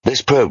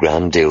This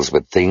program deals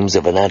with themes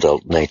of an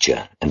adult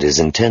nature and is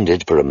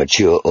intended for a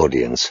mature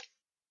audience.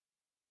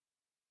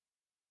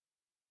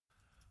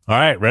 All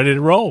right, ready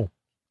to roll.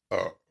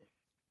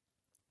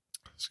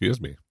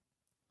 Excuse me.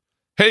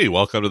 Hey,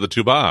 welcome to the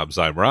Two Bobs.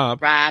 I'm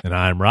Rob. And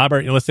I'm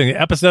Robert. You're listening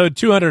to episode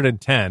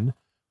 210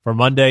 for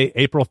Monday,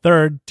 April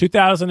 3rd,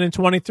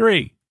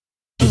 2023.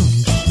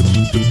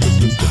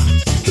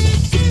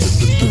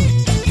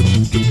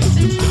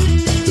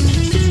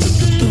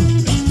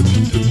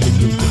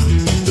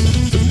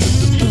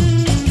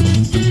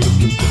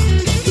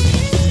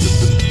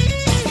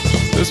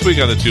 This week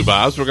on the Two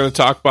Bobs, we're going to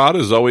talk about,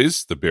 as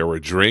always, the beer we're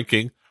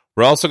drinking.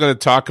 We're also going to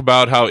talk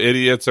about how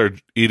idiots are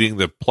eating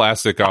the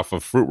plastic off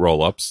of fruit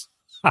roll-ups.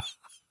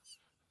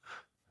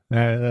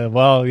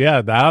 Well, yeah,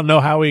 I don't know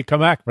how we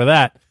come back for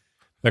that.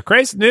 The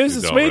crazy news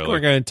this week, We're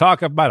going to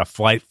talk about a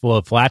flight full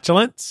of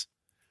flatulence,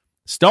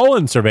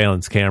 stolen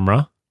surveillance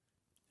camera,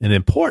 an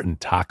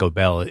important Taco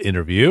Bell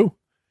interview,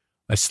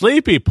 a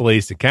sleepy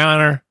police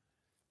encounter,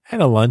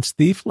 and a lunch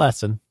thief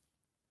lesson.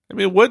 I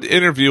mean, what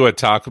interview at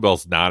Taco Bell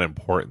is not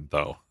important,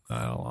 though?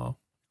 I don't know.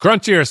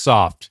 Crunchy or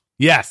soft?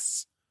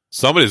 Yes.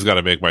 Somebody's got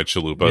to make my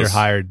chalupas. You're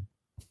hired.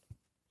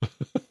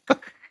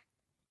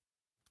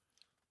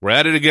 We're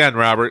at it again,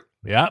 Robert.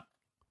 Yep.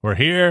 We're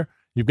here.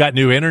 You've got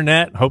new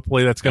internet.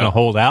 Hopefully that's going to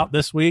hold out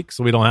this week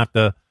so we don't have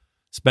to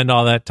spend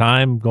all that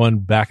time going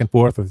back and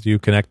forth with you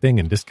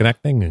connecting and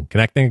disconnecting and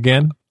connecting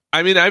again.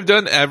 I mean, I've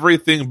done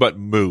everything but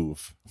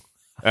move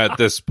at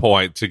this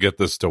point to get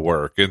this to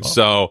work. And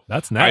so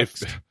that's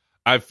next.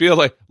 I feel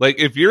like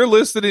if you're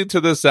listening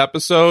to this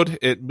episode,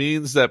 it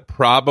means that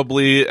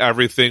probably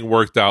everything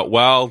worked out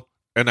well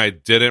and I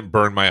didn't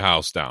burn my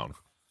house down.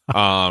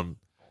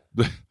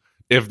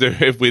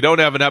 If we don't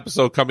have an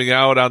episode coming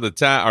out on the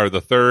 10th or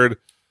the 3rd,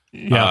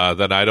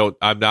 then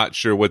I'm not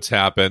sure what's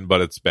happened,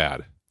 but it's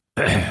bad.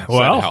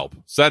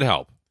 Send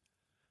help.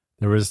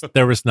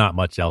 There was not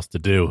much else to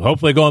do.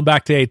 Hopefully going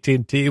back to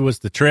AT&T was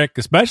the trick,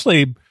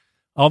 especially,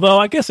 although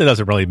I guess it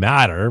doesn't really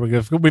matter.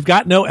 We've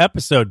got no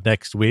episode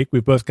next week.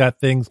 We've both got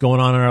things going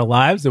on in our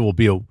lives that will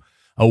be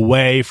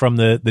away from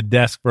the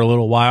desk for a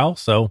little while.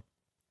 So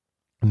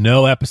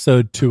no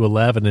episode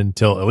 211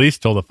 at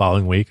least till the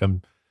following week.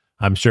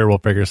 I'm sure we'll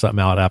figure something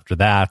out after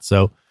that.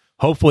 So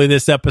hopefully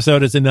this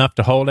episode is enough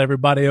to hold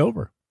everybody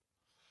over.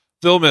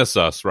 They'll miss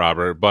us,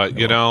 Robert, but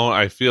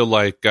I feel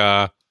like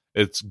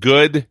it's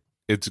good.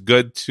 It's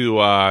good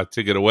to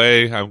get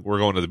away. We're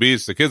going to the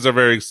beach. The kids are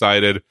very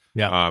excited.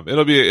 Yeah,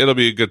 it'll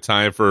be a good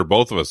time for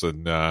both of us,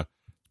 and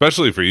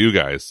especially for you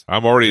guys.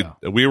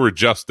 We were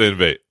just in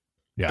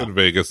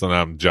Vegas, and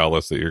I'm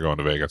jealous that you're going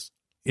to Vegas.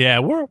 Yeah,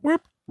 we're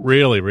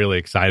really, really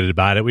excited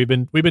about it. We've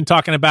been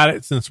talking about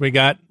it since we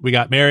got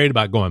married,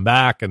 about going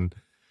back, and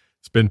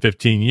it's been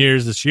 15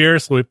 years this year,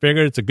 so we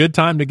figured it's a good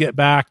time to get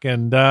back,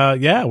 and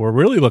we're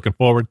really looking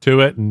forward to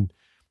it. And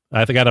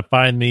I think I got to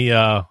find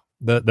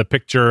the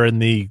picture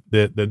and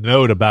the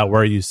note about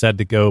where you said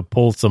to go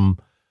pull some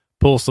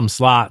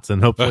slots,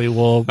 and hopefully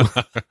we'll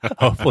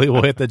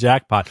hit the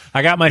jackpot.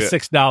 I got my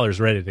 $6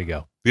 ready to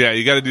go. Yeah,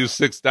 you got to do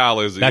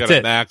 $6. You got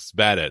to max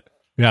bet it.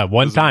 Yeah,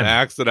 time.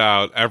 Max it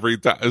out every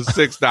time.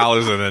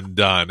 $6 and then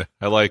done.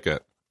 I like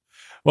it.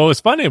 Well, it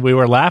was funny. We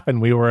were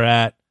laughing.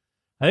 I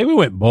think we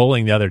went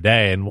bowling the other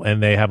day,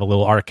 and they have a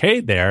little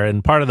arcade there.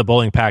 And part of the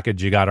bowling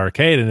package, you got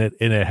arcade, and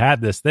it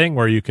had this thing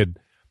where you could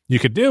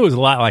do is a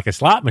lot like a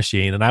slot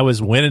machine. And I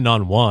was winning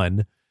on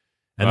one,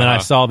 and then I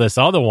saw this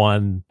other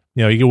one.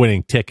 You're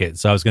winning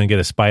tickets, so I was going to get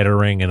a spider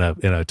ring and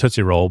a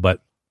Tootsie Roll.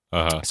 But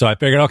so I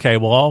figured, okay,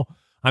 well,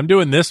 I'm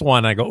doing this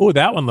one. I go, oh,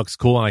 that one looks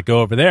cool, and I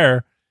go over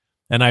there.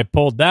 And I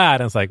pulled that,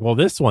 and it's like, well,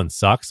 this one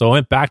sucks. So I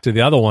went back to the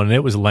other one, and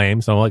it was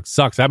lame. So I'm like,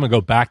 sucks. I'm going to go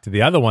back to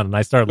the other one. And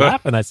I started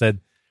laughing. I said,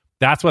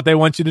 that's what they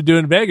want you to do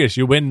in Vegas.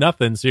 You win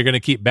nothing, so you're going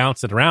to keep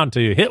bouncing around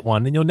until you hit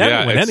one, and you'll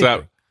never win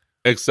anything.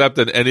 Except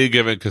in any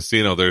given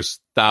casino, there's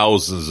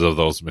thousands of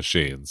those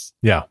machines.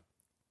 Yeah.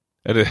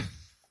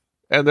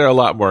 And they're a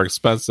lot more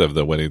expensive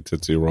than winning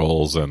Tootsie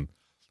Rolls and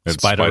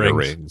spider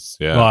rings.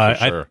 Yeah, well,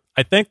 for sure.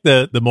 I think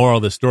the moral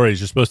of the story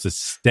is you're supposed to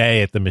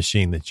stay at the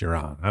machine that you're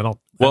on. I don't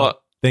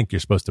think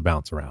you're supposed to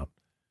bounce around.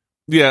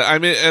 Yeah, I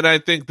mean, and I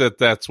think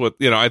that's what,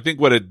 I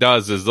think what it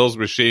does is those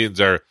machines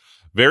are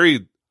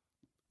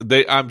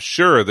I'm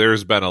sure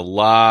there's been a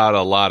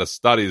lot of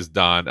studies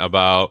done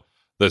about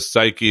the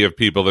psyche of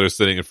people that are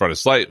sitting in front of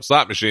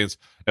slot machines.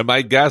 And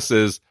my guess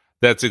is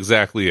that's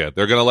exactly it.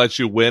 They're going to let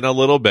you win a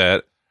little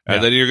bit,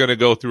 and then you're going to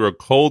go through a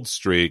cold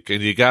streak,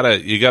 and you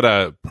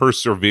gotta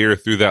persevere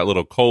through that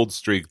little cold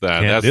streak.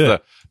 Then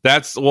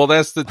that's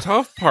the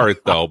tough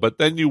part, though. But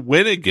then you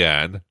win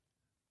again.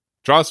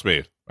 Trust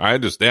me, I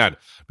understand,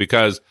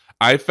 because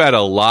I fed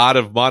a lot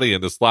of money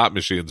into slot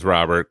machines,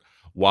 Robert,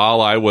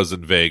 while I was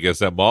in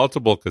Vegas at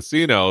multiple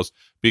casinos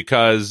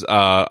because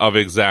of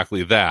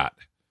exactly that.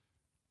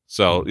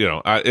 So,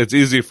 it's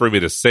easy for me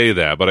to say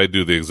that, but I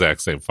do the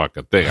exact same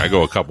fucking thing. I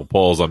go a couple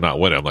polls, I'm not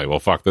winning. I'm like, well,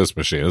 fuck this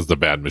machine. This is the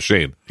bad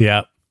machine.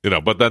 Yeah.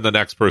 But then the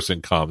next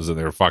person comes and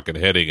they're fucking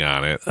hitting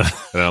on it.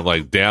 And I'm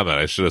like, damn it,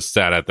 I should have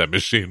sat at that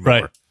machine more.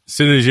 Right. As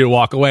soon as you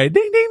walk away,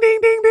 ding, ding, ding,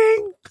 ding,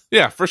 ding.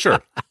 Yeah, for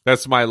sure.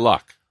 That's my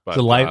luck. But, It's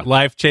a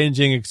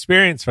life-changing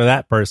experience for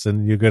that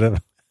person. You could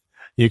have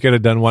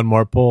done one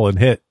more pull and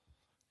hit.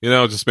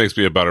 it just makes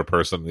me a better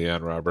person in the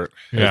end, Robert.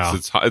 Yeah.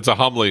 It's a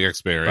humbling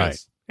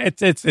experience. Right.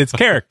 It's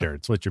character.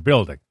 It's what you're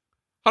building.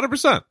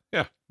 100%.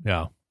 Yeah.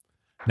 Yeah.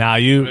 Now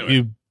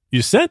you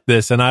sent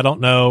this, and I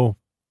don't know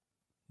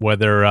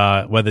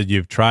whether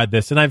you've tried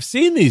this. And I've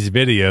seen these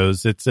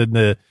videos. It's in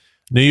the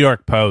New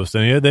York Post,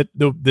 and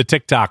the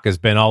TikTok has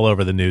been all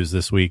over the news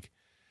this week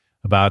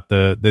about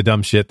the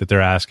dumb shit that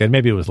they're asking.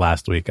 Maybe it was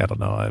last week. I don't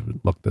know. I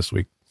haven't looked this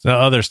week. So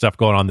other stuff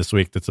going on this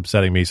week that's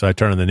upsetting me, so I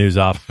turn the news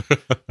off.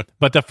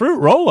 But the fruit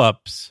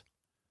roll-ups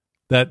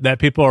that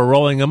people are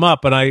rolling them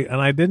up, and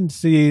I haven't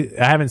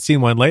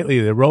seen one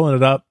lately. They're rolling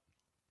it up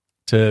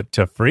to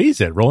freeze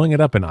it, rolling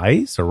it up in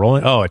ice,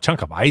 or a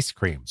chunk of ice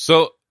cream.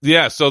 So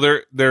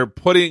they're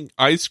putting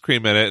ice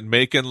cream in it and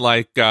making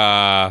like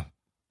a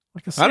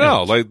I don't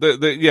know, like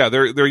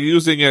they're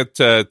using it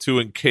to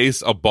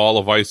encase a ball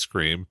of ice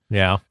cream.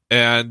 Yeah.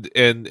 And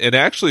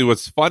actually,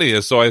 what's funny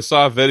is, so I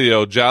saw a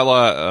video.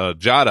 Jada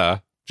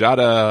De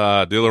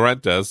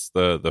Laurentiis,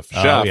 the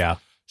chef. Oh, yeah.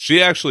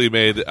 She actually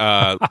made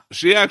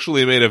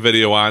a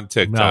video on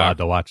TikTok. Not allowed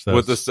to watch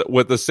those.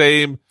 with the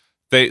same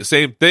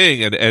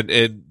thing,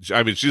 and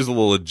I mean, she's a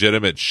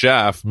legitimate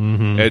chef,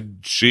 and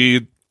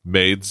she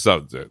made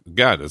something.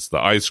 Again, it's the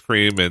ice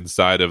cream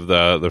inside of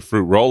the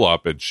fruit roll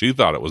up, and she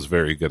thought it was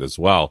very good as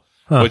well,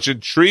 which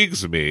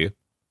intrigues me.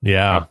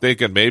 Yeah, I'm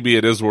thinking maybe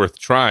it is worth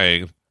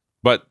trying.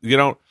 But,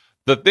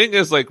 the thing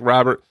is, like,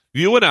 Robert,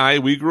 you and I,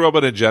 we grew up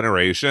in a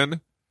generation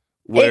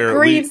where it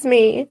grieves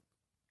me.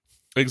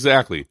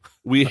 Exactly.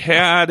 We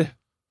had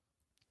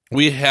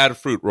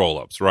fruit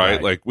roll-ups,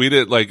 right? Like, we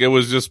did, like, it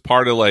was just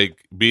part of,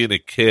 like, being a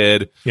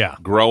kid,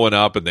 growing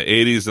up in the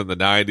 80s and the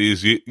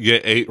 90s. You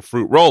ate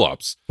fruit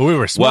roll-ups. But we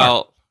were smart.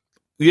 Well,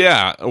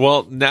 yeah.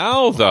 Well,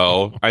 now,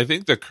 though, I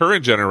think the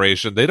current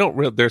generation,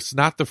 there's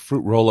not the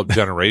fruit roll-up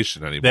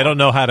generation anymore. They don't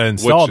know how to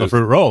install the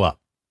fruit roll-up.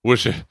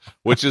 Which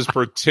is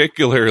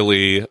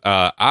particularly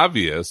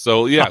obvious.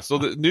 So so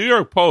the New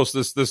York Post,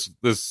 this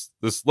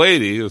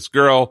lady, this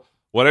girl,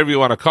 whatever you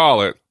want to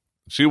call it,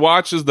 she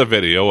watches the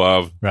video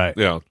of I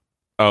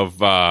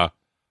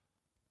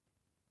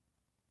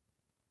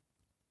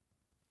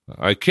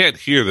can't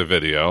hear the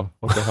video.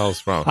 What the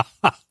hell's wrong?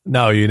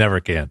 No, you never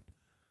can.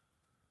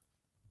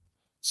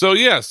 So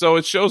so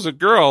it shows a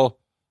girl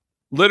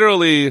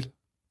literally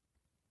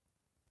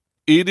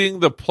eating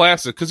the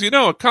plastic, because it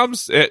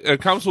comes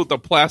with the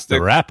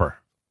plastic wrapper,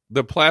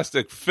 the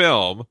plastic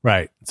film,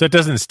 right? So it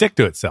doesn't stick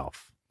to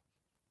itself.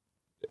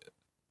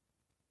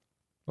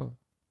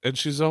 And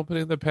she's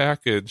opening the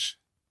package.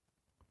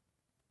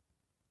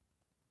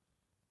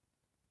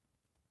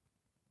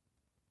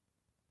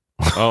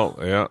 Oh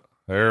yeah,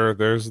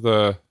 there's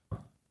the.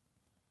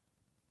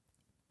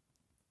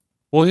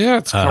 Well, yeah,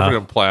 it's covered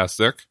in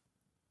plastic.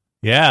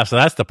 Yeah, so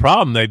that's the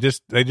problem. They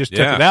just took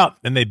it out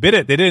and they bit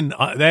it. They didn't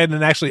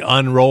actually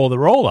unroll the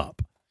roll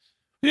up.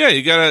 Yeah,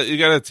 you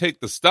gotta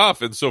take the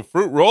stuff. And so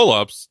fruit roll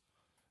ups,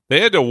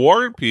 they had to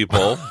warn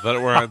people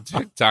that were on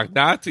TikTok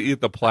not to eat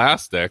the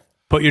plastic.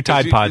 Put your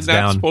Tide Pods down.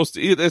 You're not down. supposed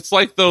to eat. It's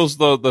like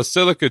the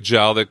silica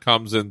gel that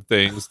comes in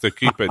things to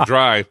keep it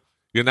dry.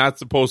 You're not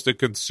supposed to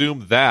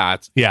consume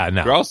that. Yeah,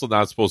 no. You're also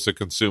not supposed to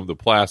consume the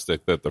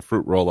plastic that the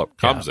fruit roll-up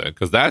comes in,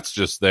 because that's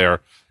just there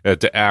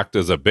to act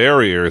as a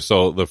barrier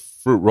so the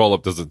fruit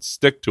roll-up doesn't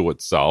stick to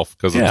itself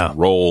because it's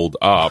rolled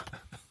up.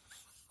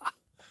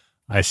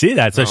 I see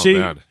that. So she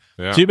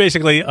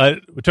basically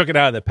took it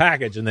out of the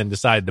package and then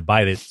decided to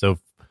bite it. So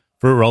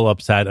fruit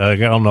roll-ups had, I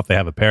don't know if they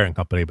have a parent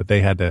company, but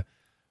they had to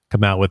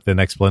come out with an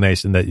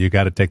explanation that you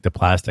got to take the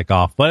plastic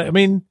off. But, I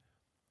mean,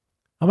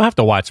 I'm going to have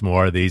to watch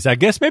more of these. I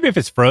guess maybe if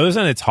it's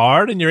frozen, it's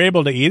hard and you're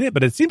able to eat it,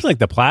 but it seems like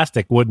the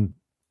plastic wouldn't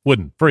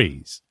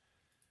freeze.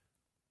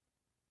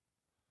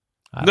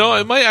 No,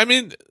 it might. I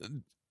mean,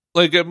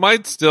 like, it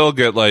might still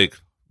get like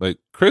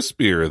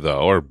crispier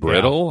though, or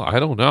brittle. I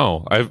don't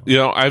know.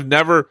 I've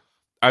never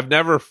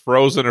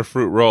frozen a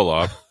fruit roll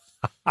up.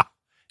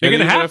 You're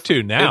going to have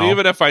to now. And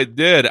even if I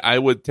did, I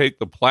would take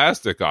the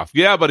plastic off.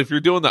 Yeah, but if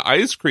you're doing the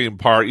ice cream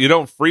part, you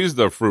don't freeze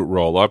the fruit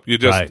roll up. You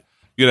just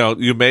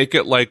you make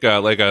it like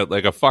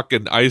a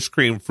fucking ice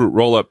cream fruit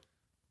roll up,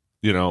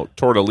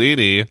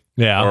 tortellini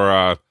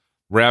or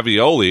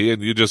ravioli,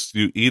 and you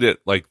eat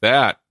it like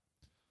that.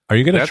 Are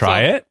you going to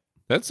try it?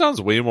 That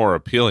sounds way more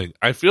appealing.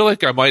 I feel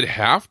like I might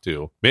have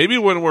to. Maybe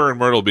when we're in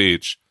Myrtle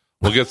Beach,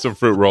 we'll get some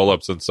fruit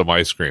roll-ups and some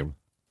ice cream.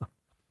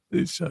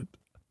 You should.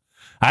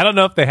 I don't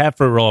know if they have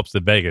fruit roll-ups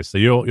in Vegas, so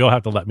you'll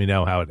have to let me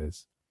know how it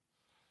is.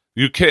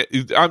 You can.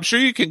 I'm sure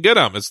you can get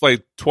them. It's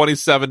like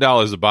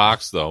 $27 a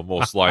box, though,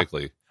 most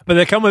likely. But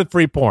they come with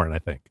free porn, I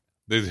think.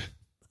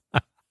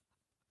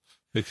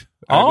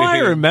 I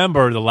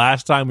remember the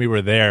last time we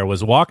were there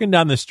was walking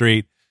down the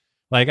street.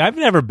 Like, I've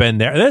never been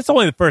there. That's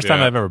only the first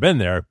time I've ever been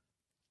there.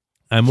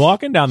 I'm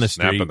walking down the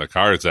street. Snapping the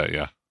cards at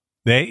you.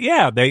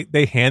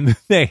 They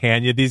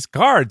hand you these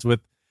cards with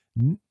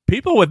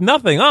people with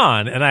nothing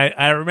on. And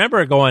I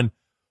remember going,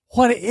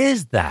 what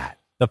is that?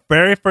 the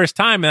very first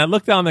time, and I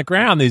looked on the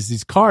ground, there's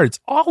these cards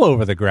all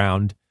over the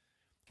ground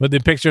with the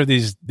picture of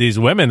these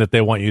women that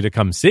they want you to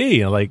come see.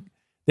 And like,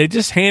 they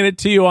just hand it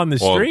to you on the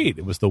street.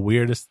 It was the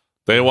weirdest.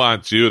 They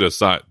want you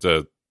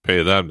to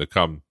pay them to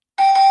come.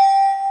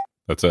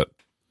 That's it.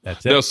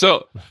 That's it. No,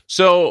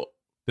 so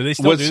do they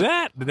still do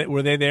that?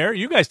 Were they there?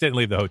 You guys didn't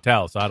leave the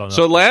hotel, so I don't know.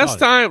 So last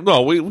time,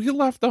 no, we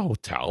left the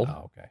hotel.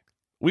 Oh, okay.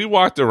 We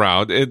walked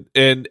around,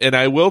 and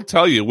I will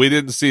tell you, we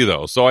didn't see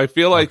those. So I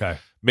feel like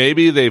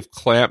maybe they've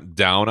clamped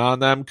down on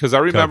them, because I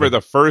remember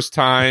the first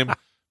time,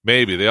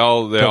 maybe they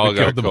all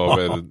got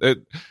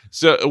COVID.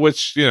 So,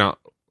 which,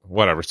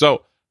 whatever.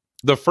 So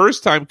the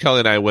first time Kelly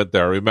and I went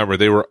there, remember,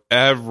 they were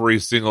every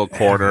single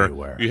corner.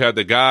 Everywhere. You had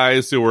the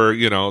guys who were,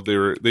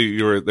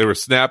 they were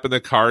snapping the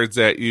cards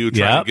at you,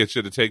 trying to get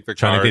you to take the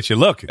trying cards. to get you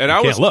look. And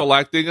I was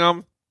collecting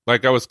them,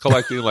 like I was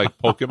collecting like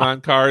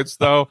Pokemon cards,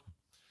 though.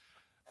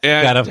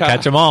 And gotta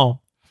catch them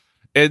all.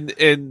 And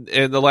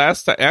the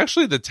last time,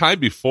 actually, the time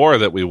before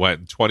that we went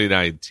in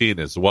 2019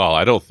 as well,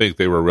 I don't think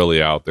they were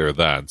really out there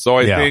then. So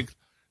I think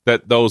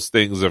that those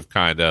things have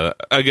kind of,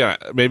 again,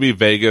 maybe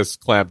Vegas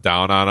clamped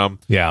down on them.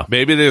 Yeah.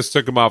 Maybe they just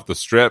took them off the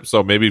strip.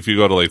 So maybe if you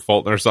go to like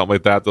Fulton or something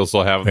like that, they'll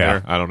still have them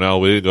there. I don't know.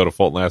 We didn't go to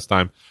Fulton last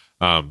time.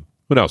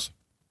 Who knows?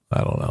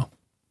 I don't know.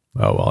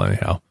 Oh, well,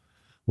 anyhow.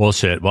 Well,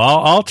 shit. Well,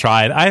 I'll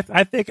try it.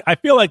 I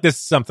feel like this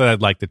is something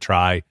I'd like to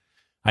try.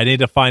 I need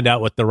to find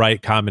out what the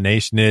right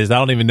combination is. I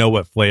don't even know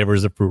what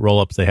flavors of fruit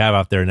roll-ups they have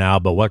out there now,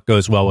 but what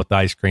goes well with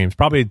ice creams.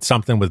 Probably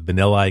something with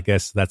vanilla, I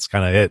guess. That's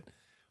kind of it.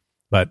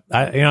 But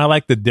I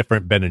like the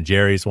different Ben and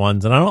Jerry's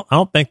ones, and I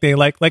don't think they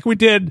like we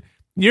did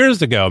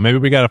years ago. Maybe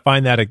we got to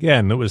find that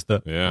again. It was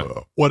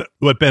the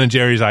what Ben and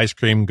Jerry's ice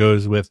cream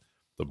goes with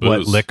the booze.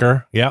 What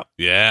liquor? Yeah,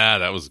 yeah,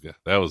 that was good.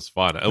 That was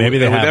fun. Maybe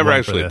we never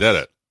actually did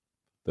it.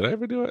 Did I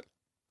ever do it?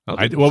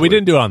 We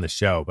didn't do it on the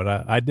show, but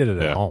I did it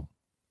at home.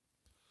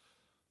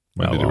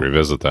 We need to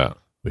revisit that.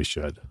 We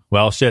should.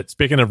 Well, shit.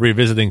 Speaking of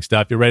revisiting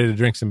stuff, you ready to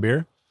drink some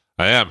beer?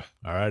 I am.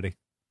 All righty.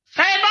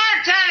 Hey,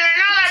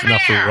 bartender,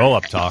 Enough fruit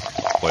roll-up talk.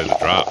 Play the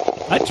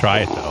drop. I'd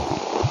try it, though.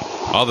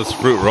 All this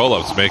fruit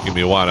roll-up's making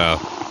me want a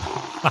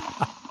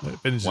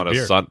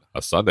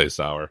a Sunday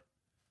sour.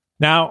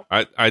 Now,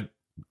 I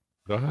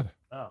go ahead.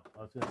 Oh,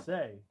 I was going to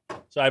say.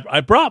 So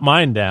I brought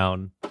mine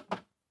down,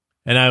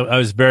 and I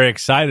was very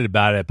excited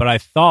about it, but I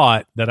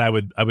thought that I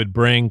would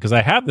bring, because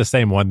I have the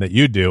same one that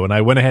you do, and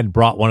I went ahead and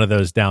brought one of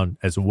those down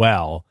as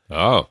well.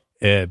 Oh.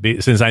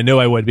 Since I knew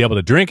I would be able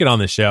to drink it on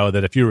the show,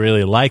 that if you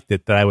really liked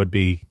it, that I would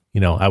be,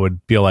 I would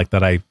feel like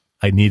that I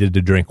needed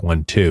to drink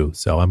one too.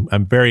 So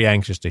I'm very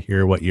anxious to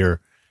hear what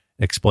your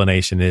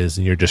explanation is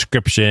and your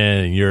description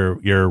and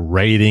your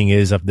rating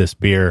is of this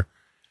beer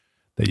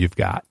that you've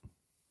got.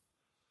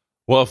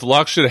 Well, if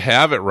luck should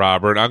have it,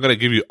 Robert, I'm going to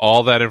give you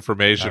all that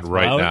information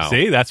now.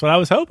 See, that's what I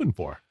was hoping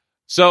for.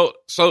 So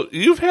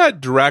you've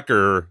had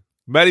Drecker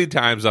many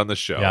times on the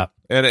show,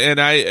 and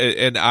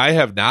I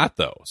have not,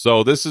 though.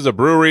 So this is a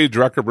brewery,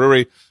 Drecker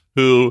Brewery,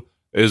 who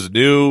is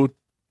new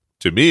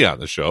to me on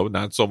the show,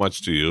 not so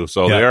much to you.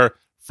 So they're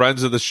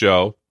friends of the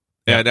show,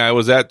 and I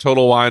was at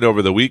Total Wine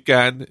over the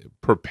weekend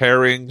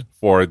preparing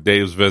for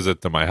Dave's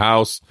visit to my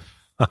house.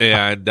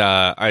 And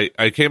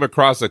I came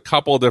across a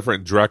couple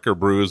different Drecker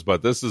brews,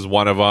 but this is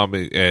one of them.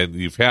 And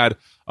you've had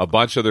a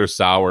bunch of their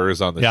sours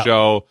on the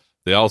show.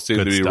 They all seem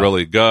to be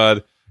really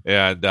good.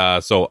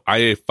 And so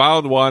I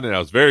found one, and I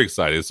was very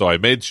excited. So I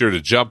made sure to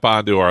jump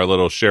onto our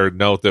little shared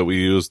note that we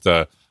used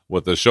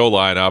with the show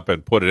lineup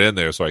and put it in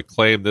there. So I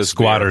claimed this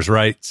squatters'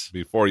 rights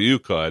before you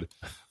could.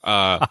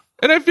 And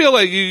I feel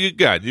like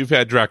you've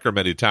had Drecker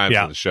many times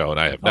on the show, and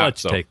I have not.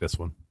 Let's take this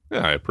one.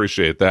 Yeah, I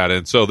appreciate that.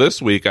 And so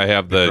this week I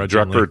have the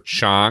Drecker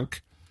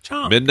Chonk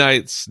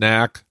Midnight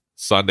Snack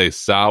Sunday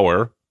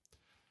Sour,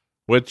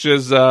 which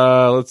is,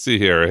 let's see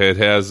here. It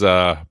has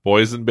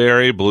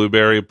boysenberry,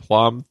 blueberry,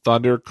 plum,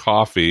 thunder,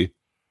 coffee,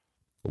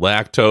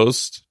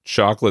 lactose,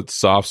 chocolate,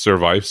 soft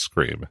serve ice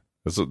cream.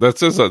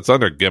 It's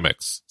under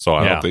gimmicks, so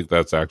I don't think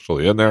that's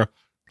actually in there.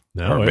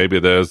 No, or maybe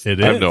there's. It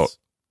is.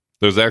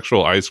 There's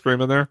actual ice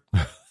cream in there.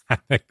 I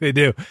think they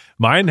do.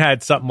 Mine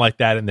had something like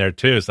that in there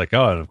too. It's like,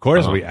 and of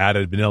course we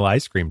added vanilla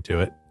ice cream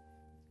to it.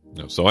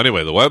 So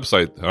anyway, the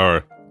website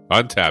or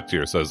Untapped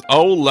here says,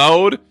 "Oh,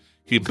 load,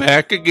 he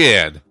back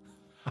again."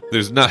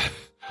 There's not.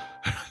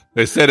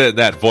 They said it in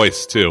that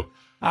voice too.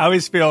 I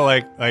always feel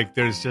like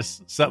there's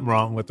just something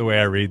wrong with the way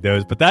I read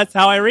those, but that's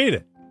how I read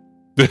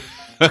it.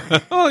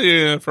 Oh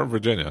yeah, from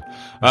Virginia.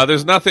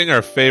 There's nothing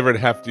our favorite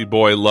hefty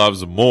boy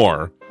loves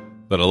more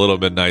than a little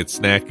midnight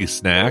snacky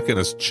snack, and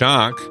his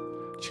chonk.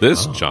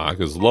 This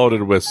chonk is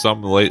loaded with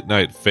some late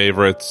night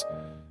favorites.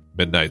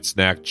 Midnight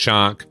Snack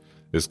Chonk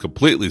is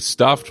completely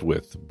stuffed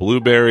with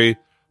blueberry,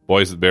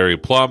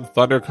 boysenberry, plum,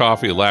 thunder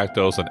coffee,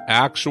 lactose, and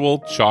actual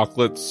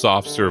chocolate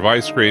soft serve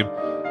ice cream.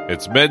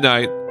 It's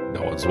midnight.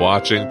 No one's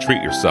watching.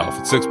 Treat yourself.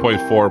 It's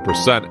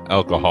 6.4%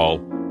 alcohol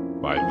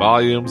by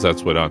volumes.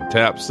 That's what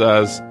Untapped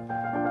says.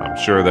 I'm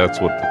sure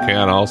that's what the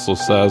can also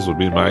says, would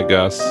be my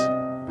guess.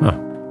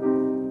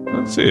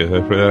 Let's see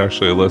if it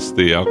actually lists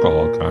the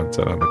alcohol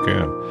content on the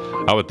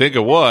can. I would think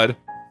it would.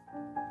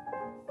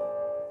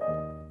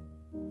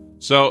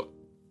 So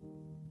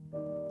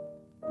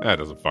that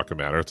doesn't fucking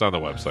matter. It's on the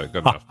website.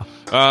 Good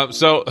enough.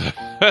 So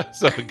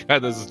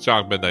again, this is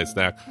Chalk Midnight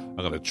Snack. I'm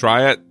going to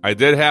try it. I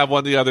did have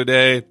one the other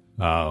day.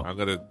 Oh. I'm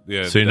going to.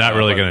 Yeah, so you're not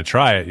really going to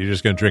try it. You're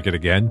just going to drink it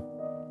again?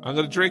 I'm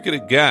going to drink it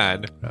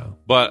again. Oh.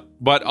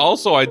 But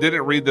also, I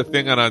didn't read the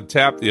thing on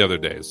Untappd the other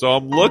day. So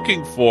I'm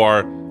looking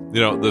for,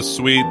 the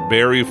sweet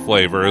berry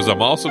flavors.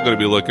 I'm also going to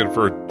be looking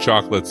for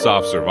chocolate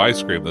soft serve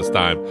ice cream this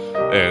time,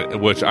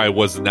 which I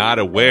was not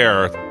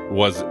aware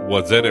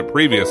was in it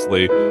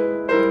previously.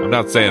 I'm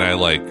not saying I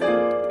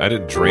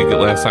didn't drink it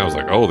last time. I was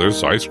like, oh,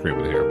 there's ice cream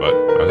in here, but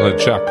I'm going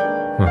to check.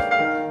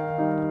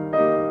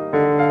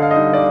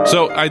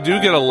 So I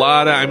do get a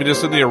lot of,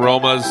 just in the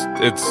aromas,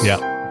 it's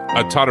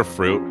a ton of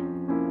fruit.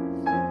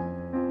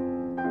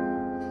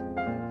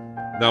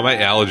 Now, my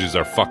allergies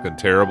are fucking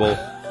terrible.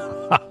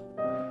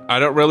 I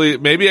don't really,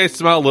 maybe I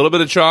smell a little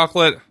bit of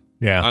chocolate.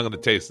 Yeah. I'm going to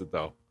taste it,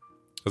 though.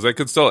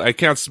 Because I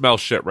can't smell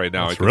shit right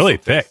now. It's really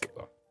thick.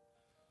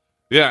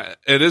 Yeah,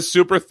 it is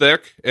super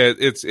thick.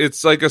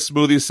 It's like a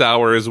smoothie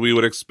sour, as we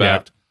would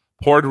expect.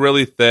 Yeah. Poured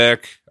really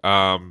thick.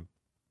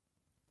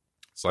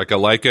 It's like I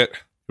like it.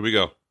 Here we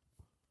go.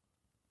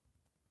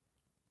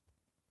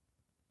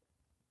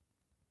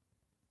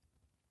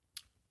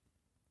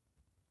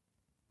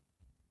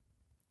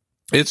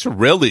 It's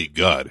really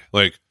good.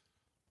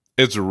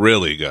 It's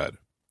really good.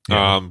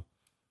 Yeah.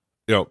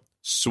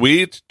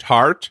 Sweet,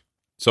 tart.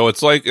 So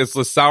it's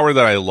the sour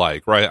that I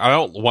like, right? I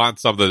don't want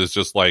something that's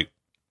just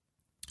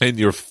in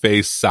your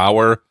face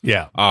sour.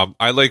 Yeah.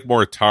 I like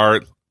more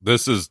tart.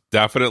 This is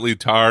definitely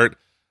tart.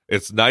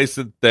 It's nice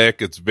and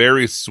thick. It's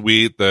very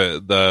sweet.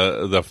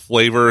 The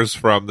flavors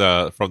from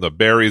the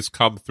berries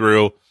come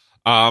through.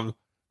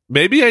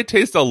 Maybe I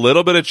taste a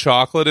little bit of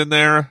chocolate in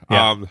there.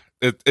 Yeah.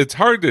 It's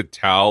hard to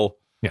tell.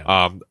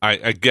 Yeah.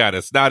 Again,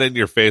 it's not in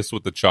your face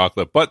with the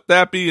chocolate. But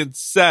that being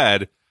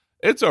said,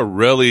 it's a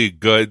really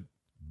good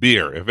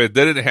beer. If they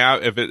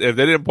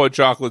didn't put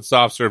chocolate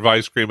soft serve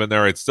ice cream in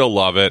there, I'd still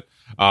love it.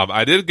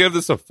 I did give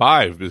this a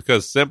 5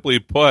 because, simply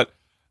put,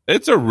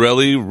 it's a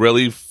really,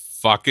 really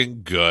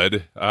fucking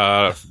good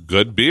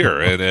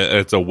beer, and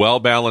it's a well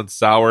balanced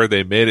sour.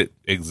 They made it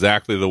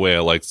exactly the way I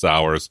like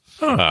sours.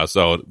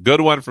 So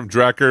good one from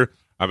Drecker.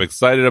 I'm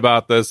excited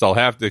about this. I'll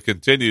have to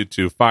continue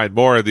to find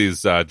more of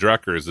these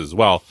Dreckers as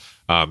well,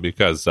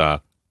 because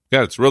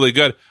it's really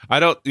good. I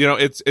don't,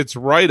 it's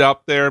right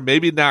up there.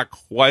 Maybe not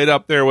quite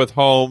up there with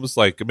Holmes.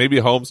 Maybe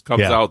Holmes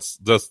comes out,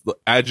 just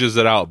edges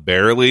it out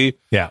barely.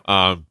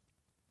 Yeah.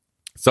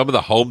 Some of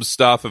the Holmes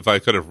stuff, if I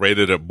could have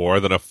rated it more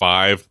than a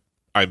 5,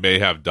 I may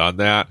have done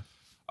that.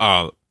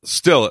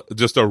 Still,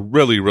 just a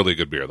really, really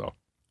good beer, though.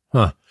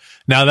 Huh.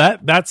 Now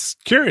that's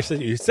curious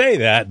that you say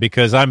that,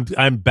 because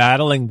I'm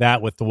battling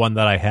that with the one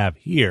that I have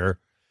here,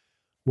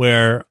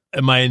 where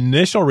my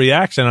initial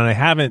reaction, and I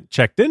haven't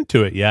checked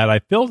into it yet. I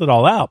filled it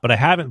all out, but I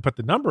haven't put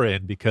the number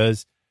in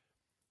because,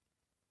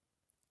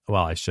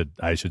 well, I should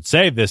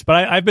save this,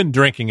 but I've been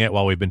drinking it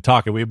while we've been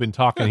talking. We've been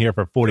talking here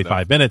for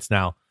 45 minutes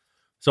now.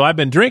 So I've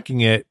been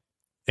drinking it,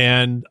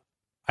 and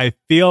I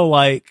feel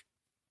like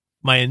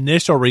my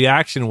initial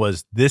reaction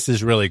was, this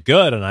is really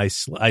good. And I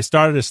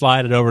started to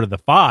slide it over to the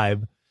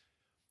 5.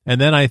 And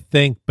then I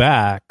think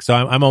back. So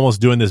I'm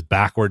almost doing this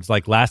backwards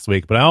like last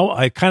week, but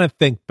I kind of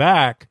think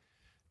back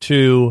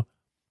to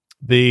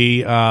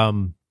the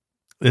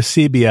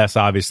CBS,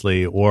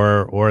 obviously,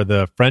 or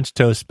the French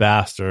Toast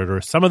Bastard,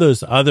 or some of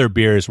those other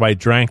beers where I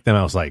drank them.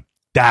 I was like,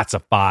 that's a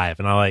 5.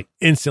 And I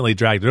instantly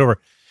dragged it over.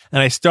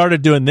 And I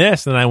started doing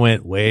this, and I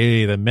went,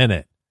 wait a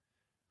minute.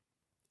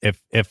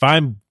 If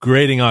I'm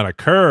grading on a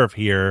curve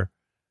here,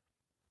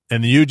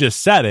 and you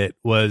just said it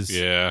was,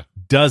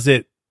 does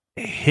it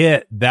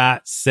hit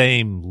that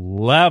same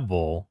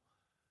level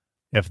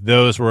if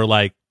those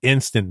were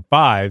instant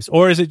 5s,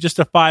 or is it just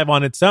a 5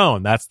 on its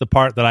own? That's the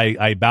part that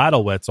I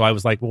battle with. So I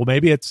was like, well,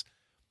 maybe it's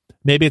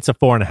a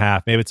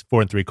 4.5, maybe it's a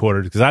 4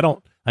 3/4,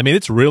 because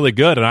it's really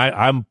good,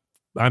 and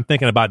I'm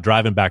thinking about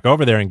driving back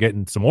over there and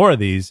getting some more of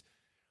these.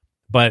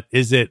 But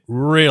is it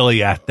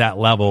really at that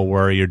level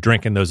where you're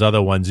drinking those other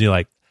ones? And you're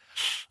like,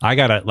 I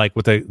gotta,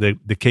 with the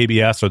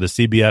KBS or the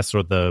CBS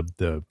or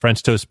the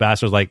French Toast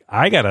Bastards,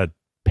 I gotta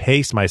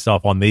pace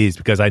myself on these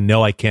because I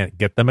know I can't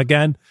get them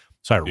again.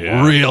 So I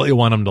really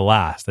want them to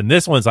last. And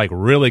this one's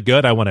really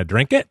good. I want to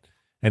drink it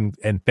and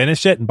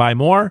finish it and buy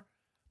more.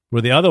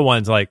 Where the other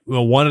one's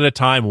one at a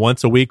time,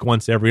 once a week,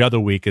 once every other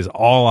week is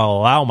all I'll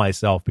allow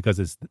myself, because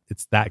it's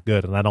that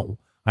good. And I don't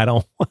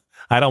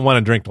want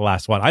to drink the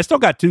last one. I still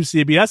got 2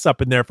 CBS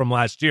up in there from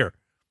last year.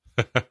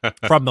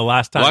 From the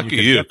last time. Lucky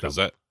you, because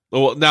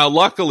now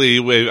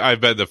luckily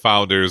I've been to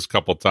Founders a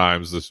couple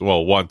times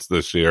once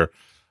this year.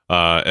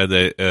 And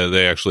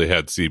they actually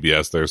had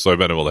CBS there, so I've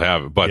been able to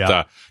have it. But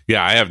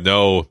I have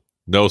no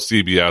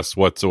CBS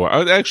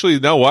whatsoever. Actually, you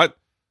know what?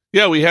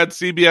 Yeah, we had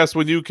CBS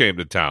when you came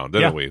to town,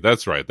 didn't we?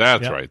 That's right.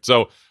 Right.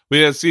 So we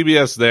had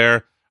CBS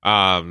there.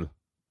 And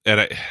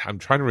I'm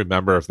trying to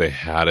remember if they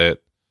had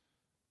it.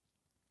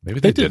 Maybe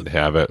they didn't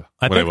have it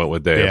when I went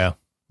with Dave. Yeah,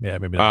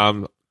 maybe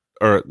not.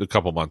 or a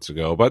couple months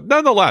ago. But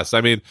nonetheless,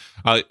 I mean,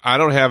 I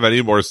don't have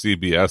any more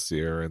CBS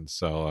here, and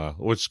so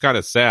which is kind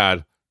of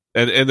sad.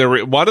 And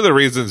one of the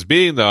reasons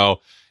being though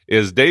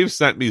is Dave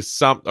sent me he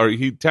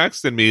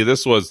texted me.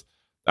 This was,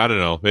 I don't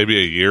know, maybe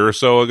a year or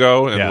so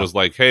ago, and was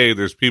like, "Hey,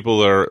 there's people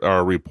that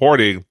are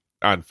reporting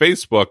on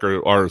Facebook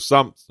or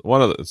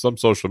some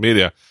social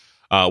media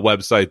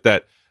website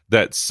that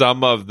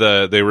some of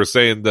they were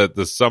saying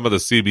that some of the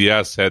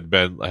CBS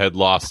had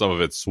lost some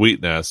of its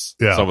sweetness,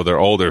 some of their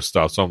older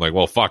stuff." So I'm like,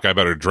 "Well, fuck, I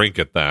better drink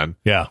it then."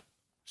 Yeah,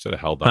 should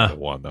have held on to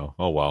one though.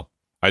 Oh well,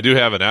 I do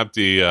have an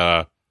empty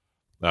a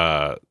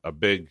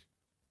big.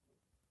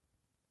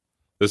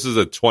 This is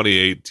a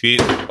 2018.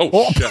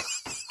 Oh shit.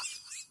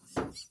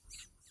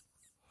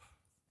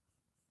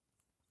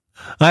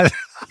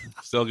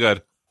 Still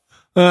good.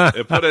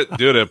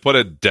 It put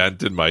a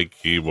dent in my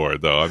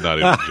keyboard, though. I'm not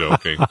even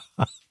joking.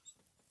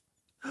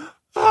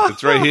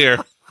 It's right here.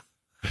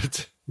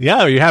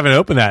 Yeah, you haven't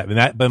opened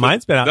that, but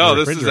mine's been out. No,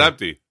 this is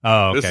empty.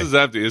 Oh, okay. This is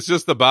empty. It's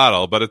just the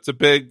bottle, but it's a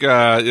big,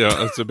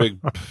 it's a big.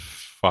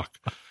 Fuck,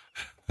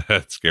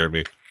 that scared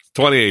me.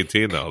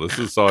 2018 though.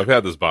 I've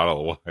had this bottle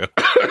a while. I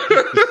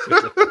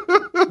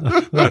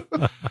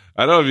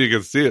don't know if you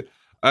can see it.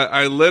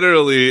 I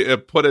literally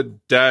it put a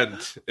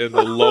dent in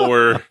the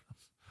lower.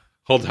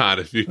 Hold on,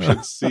 if you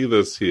can see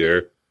this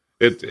here.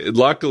 It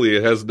luckily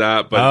it has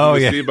not, but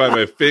you can see by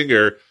my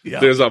finger,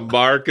 there's a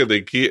mark in the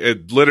key.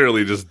 It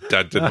literally just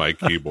dented my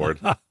keyboard.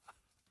 That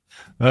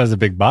was a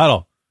big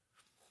bottle.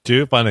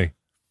 Too funny.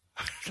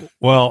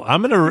 Well,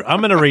 I'm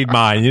gonna read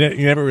mine. You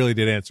never really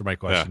did answer my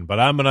question, but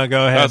I'm gonna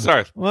go ahead. That's all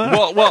right.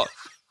 Well.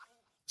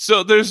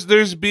 So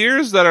there's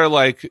beers that are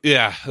like,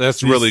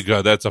 that's really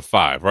good. That's a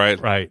 5, right?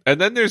 Right.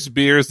 And then there's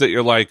beers that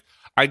you're like,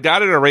 I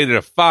got it rated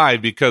a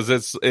 5 because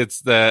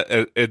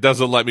it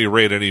doesn't let me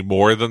rate any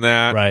more than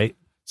that. Right.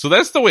 So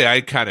that's the way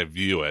I kind of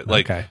view it.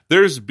 Like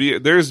there's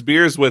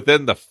beers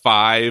within the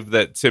 5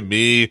 that to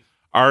me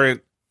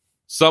aren't.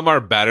 Some are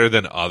better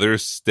than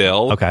others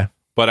still. Okay.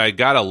 But I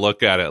gotta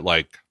look at it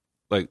like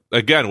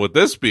again with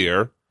this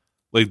beer.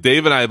 Like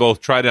Dave and I both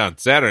tried it on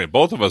Saturday.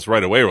 Both of us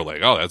right away were like,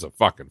 "Oh, that's a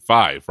fucking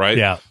 5, right?"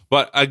 Yeah.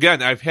 But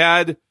again, I've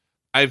had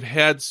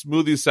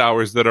smoothie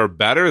sours that are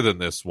better than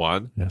this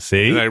one. Yeah,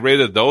 see, and I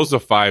rated those a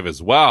 5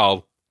 as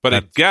well. But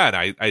again,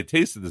 I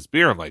tasted this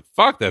beer. I'm like,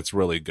 "Fuck, that's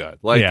really good."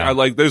 Like, I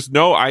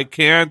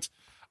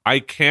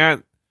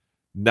can't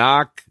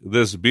knock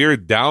this beer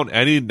down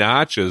any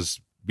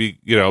notches.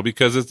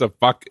 Because it's a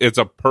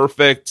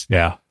perfect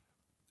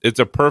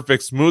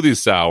smoothie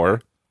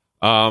sour.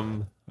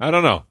 I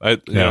don't know.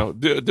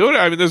 Do it.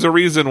 I mean, there's a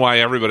reason why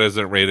everybody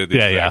doesn't rate it the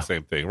exact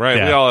same thing, right?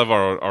 Yeah. We all have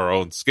our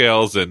own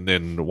scales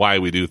and why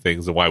we do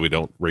things and why we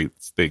don't rate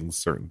things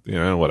certain,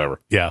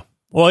 whatever. Yeah.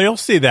 Well, you'll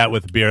see that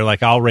with beer.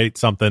 Like I'll rate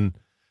something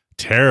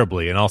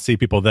terribly, and I'll see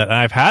people and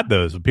I've had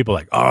those with people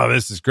like, "Oh,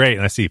 this is great,"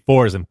 and I see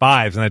 4s and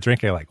 5s, and I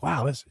drink it like,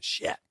 "Wow, this is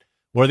shit,"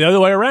 or the other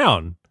way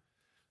around.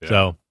 Yeah.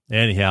 So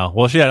anyhow,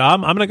 well, shit,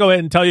 I'm gonna go ahead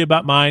and tell you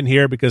about mine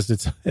here because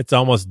it's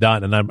almost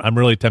done, and I'm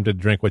really tempted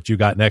to drink what you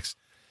got next.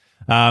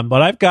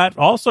 But I've got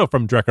also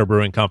from Drecker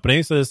Brewing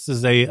Company. So this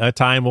is a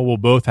time where we'll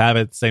both have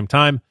it at the same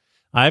time.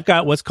 I've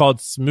got what's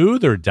called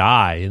Smooth or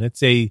Die, and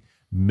it's a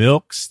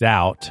milk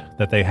stout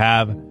that they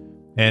have.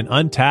 And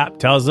Untapped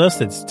tells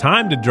us it's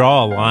time to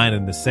draw a line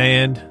in the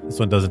sand. This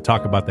one doesn't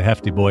talk about the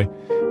hefty boy.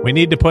 We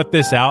need to put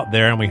this out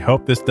there, and we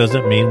hope this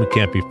doesn't mean we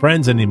can't be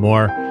friends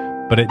anymore,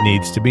 but it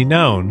needs to be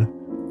known.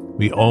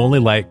 We only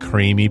like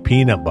creamy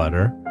peanut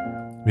butter.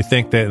 We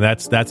think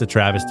that's a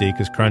travesty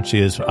because crunchy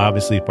is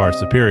obviously far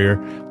superior.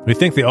 We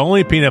think the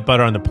only peanut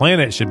butter on the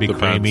planet should be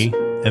creamy,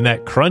 and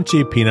that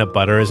crunchy peanut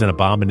butter is an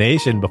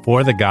abomination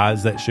before the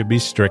gods that should be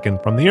stricken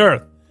from the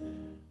earth.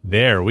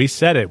 There, we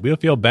said it. We'll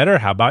feel better.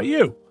 How about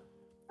you?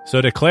 So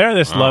declare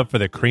this love for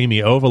the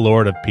creamy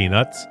overlord of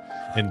peanuts.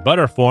 In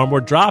butter form,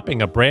 we're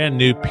dropping a brand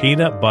new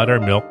peanut butter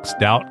milk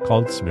stout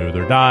called Smooth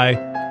or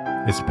Die.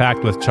 It's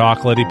packed with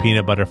chocolatey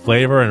peanut butter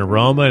flavor and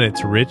aroma, and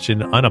it's rich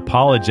and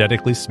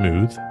unapologetically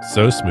smooth,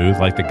 so smooth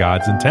like the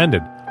gods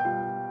intended.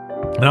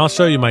 And I'll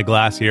show you my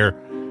glass here.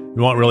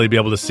 You won't really be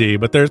able to see,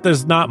 but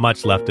there's not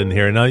much left in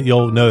here. And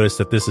you'll notice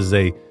that this is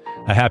a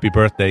happy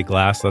birthday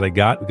glass that I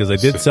got because I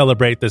did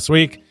celebrate this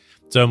week.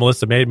 So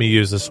Melissa made me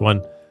use this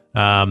one.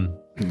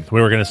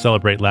 We were going to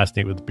celebrate last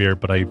night with beer,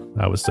 but I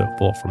was so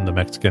full from the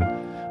Mexican.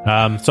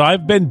 So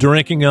I've been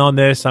drinking on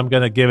this. I'm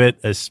going to give it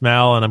a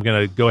smell, and I'm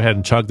going to go ahead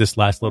and chug this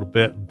last little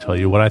bit and tell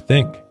you what I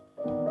think.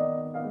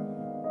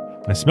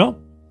 I smell.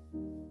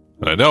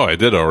 I know I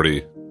did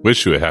already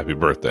wish you a happy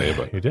birthday,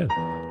 but you did.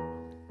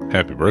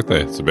 Happy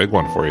birthday. It's a big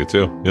one for you,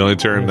 too. You only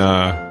turned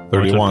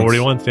 31.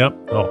 41, yep.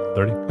 Oh,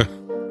 30.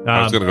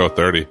 I was going to go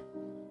 30.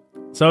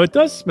 So it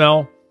does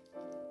smell.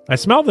 I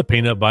smell the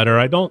peanut butter.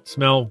 I don't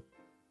smell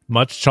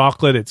much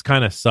chocolate. It's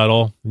kind of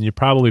subtle. And you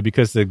probably,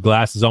 because the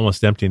glass is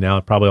almost empty now,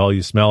 probably all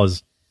you smell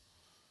is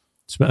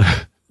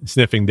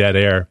sniffing dead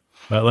air.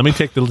 But let me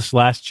take this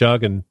last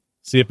chug and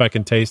see if I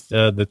can taste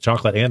the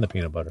chocolate and the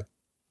peanut butter.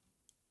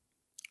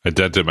 I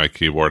dented my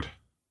keyboard.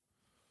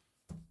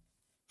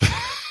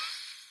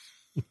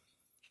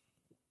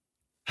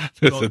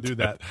 Don't do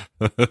that.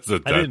 I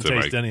didn't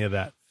taste any of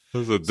that.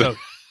 So,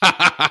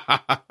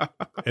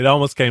 it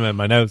almost came in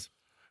my nose.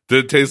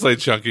 Did it taste like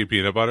chunky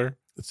peanut butter?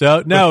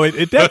 So no,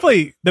 it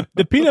definitely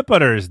the peanut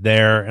butter is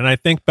there, and I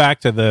think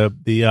back to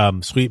the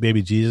Sweet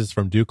Baby Jesus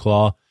from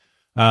Duclaw,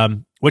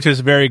 which is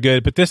very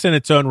good. But this in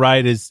its own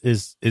right is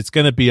it's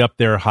going to be up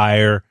there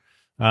higher.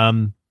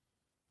 I'm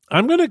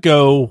going to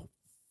go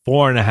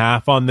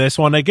 4.5 on this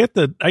one. I get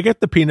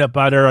the peanut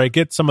butter. I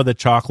get some of the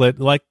chocolate,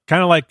 like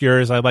kind of like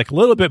yours. I like a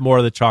little bit more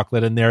of the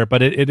chocolate in there,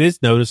 but it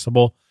is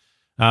noticeable.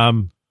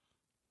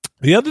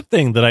 The other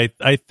thing that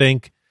I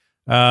think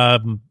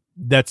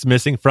that's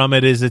missing from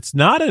it is it's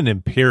not an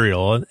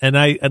imperial, and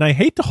I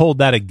hate to hold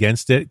that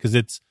against it because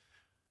it's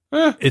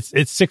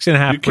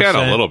 6.5%. You can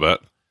a little bit.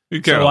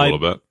 You can a little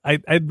bit.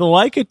 I'd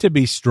like it to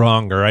be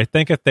stronger. I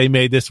think if they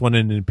made this one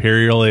an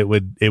imperial, it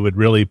would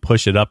really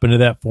push it up into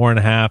that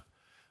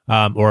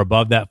 4.5, or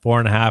above that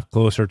 4.5,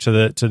 closer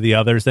to the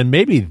others. And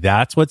maybe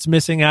that's what's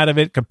missing out of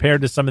it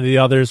compared to some of the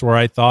others where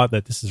I thought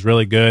that this is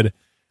really good,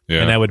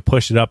 and I would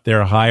push it up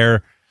there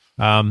higher.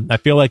 I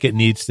feel like it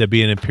needs to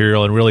be an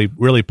imperial and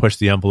really push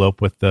the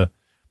envelope with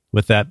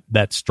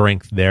that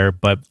strength there.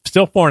 But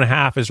still,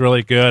 4.5 is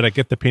really good. I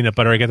get the peanut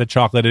butter. I get the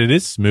chocolate. It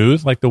is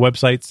smooth, like the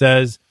website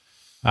says.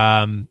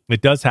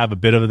 It does have a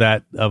bit of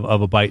that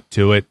of a bite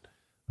to it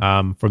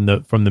from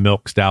the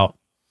milk stout.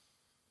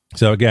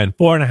 So again,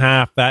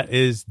 4.5. That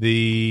is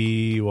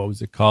the, what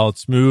was it called?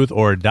 Smooth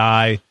or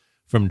Die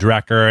from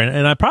Drecker,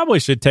 and I probably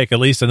should take at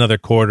least another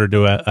quarter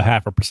to a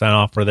 0.5%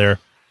 off for their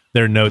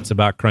notes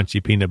about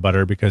crunchy peanut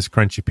butter, because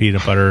crunchy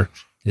peanut butter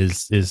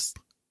is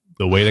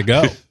the way to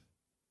go.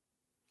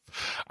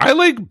 I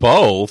like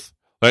both.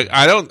 Like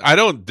I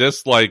don't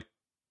dislike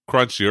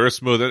crunchy or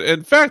smooth.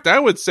 In fact, I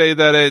would say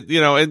that it,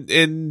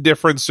 in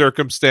different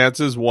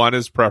circumstances, one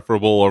is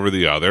preferable over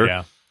the other.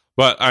 Yeah.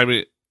 But I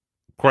mean,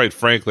 quite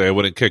frankly, I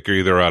wouldn't kick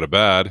either out of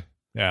bed.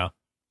 Yeah.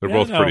 They're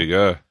both pretty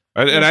good.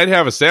 And I'd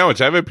have a sandwich.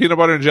 I have a peanut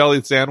butter and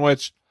jelly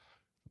sandwich.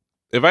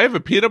 If I have a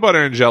peanut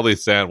butter and jelly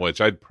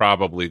sandwich, I'd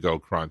probably go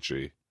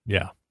crunchy.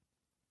 Yeah.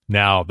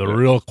 Now, the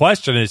real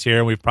question is here,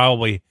 and we've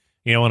probably,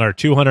 in our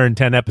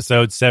 210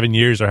 episodes, 7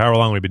 years or however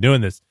long we've been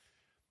doing this,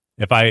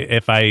 if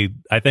I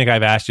think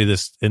I've asked you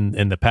this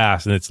in the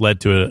past, and it's led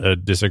to a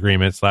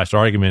disagreement /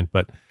 argument,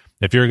 but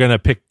if you're going to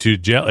pick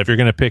if you're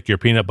going to pick your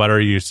peanut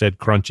butter, you said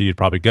crunchy, you'd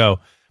probably go.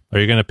 Are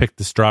you going to pick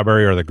the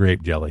strawberry or the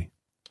grape jelly?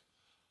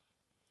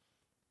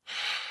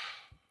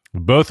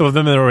 Both of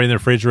them are in the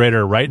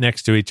refrigerator right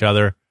next to each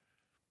other.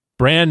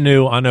 Brand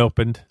new,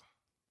 unopened.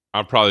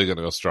 I'm probably going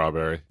to go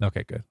strawberry.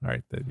 Okay, good. All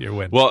right, you're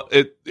winning. Well,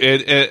 but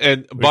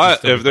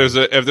if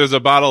there's a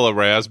bottle of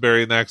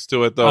raspberry next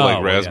to it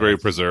though, raspberry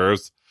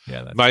preserves.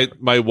 Yeah,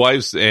 my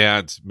wife's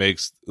aunt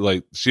makes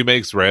she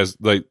makes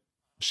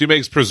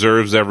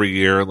preserves every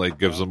year and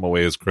gives them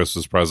away as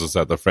Christmas presents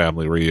at the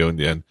family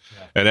reunion.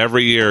 Yeah. And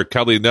every year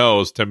Kelly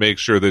knows to make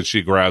sure that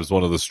she grabs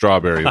one of the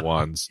strawberry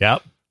ones.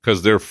 Yep.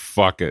 Because they're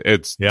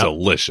it's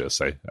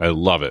delicious. I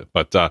love it.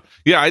 But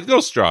I'd go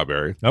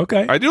strawberry.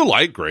 Okay. I do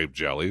like grape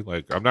jelly.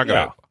 I'm not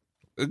gonna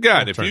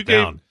again, if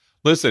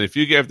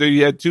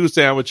you had two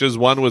sandwiches,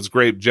 one was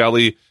grape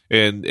jelly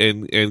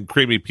and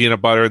creamy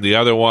peanut butter, and the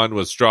other one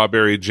was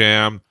strawberry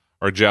jam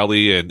or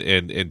jelly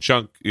and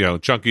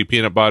chunky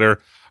peanut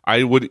butter,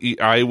 I would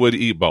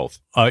eat both.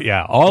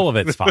 All of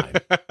it's fine.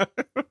 But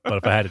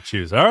if I had to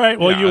choose, all right,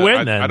 well, you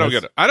win then. I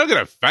don't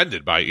get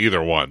offended by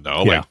either one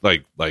though. Yeah.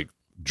 Like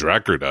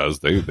Drecker does.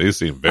 They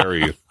seem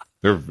very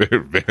they're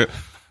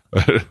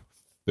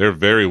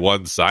very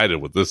one-sided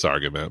with this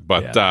argument.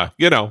 But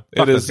it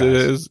is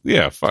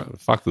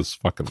fuck this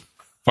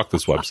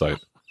website.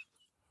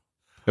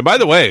 And by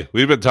the way,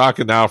 we've been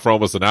talking now for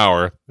almost an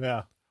hour.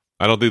 Yeah.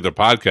 I don't think the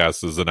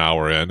podcast is an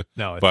hour in.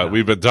 No, but not.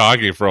 We've been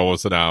talking for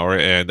almost an hour,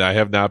 and I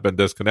have not been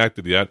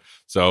disconnected yet.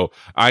 So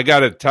I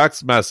got a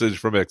text message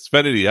from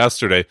Xfinity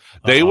yesterday.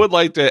 They would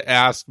like to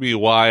ask me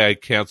why I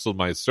canceled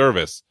my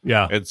service.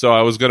 Yeah. And so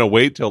I was going to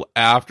wait till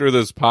after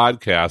this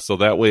podcast, so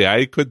that way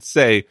I could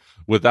say,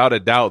 without a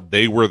doubt,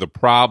 they were the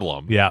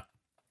problem. Yeah.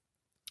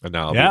 And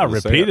now,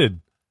 repeated.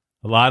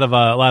 A lot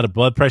of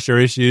blood pressure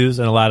issues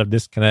and a lot of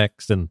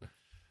disconnects and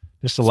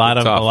just a lot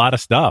of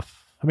stuff.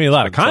 I mean, a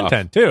lot of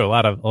content too. A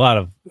lot of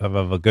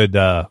a good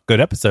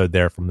episode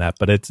there from that,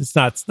 but it's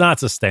not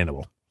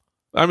sustainable.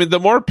 I mean, the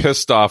more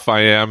pissed off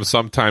I am,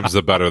 sometimes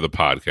the better the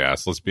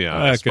podcast. Let's be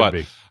honest. Could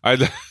be. All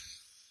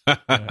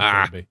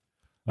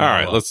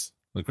right, let's.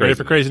 Ready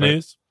for crazy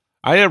news?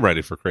 I am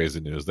ready for crazy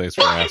news. Thanks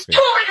for asking.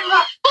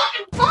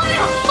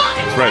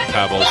 That's right,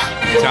 Pebbles.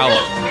 Tell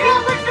them,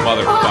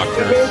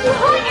 motherfuckers.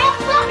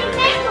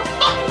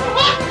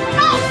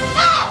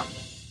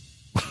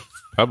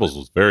 Pebbles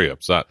was very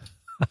upset.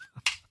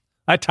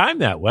 I timed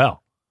that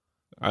well.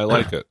 I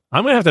like it.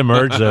 I'm gonna have to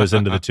merge those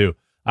into the two.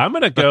 I'm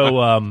gonna go.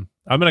 I'm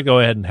gonna go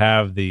ahead and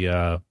have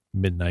the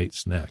midnight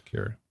snack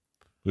here.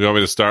 You want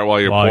me to start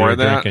while you're pouring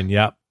that? Drinking,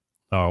 yep.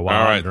 Oh,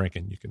 while I'm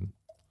drinking, you can.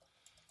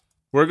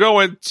 We're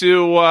going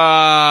to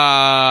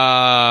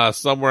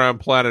somewhere on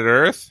planet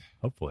Earth.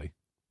 Hopefully.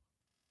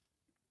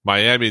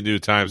 Miami New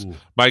Times.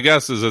 My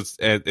guess is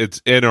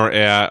it's in or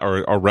at or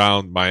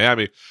around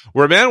Miami,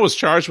 where a man was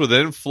charged with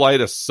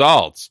in-flight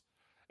assault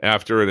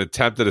after an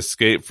attempted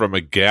escape from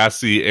a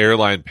gassy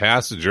airline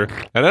passenger.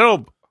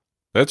 And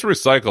that's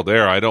recycled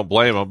air. I don't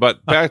blame him.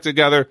 But back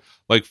together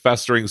like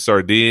festering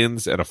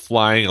sardines in a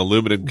flying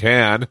aluminum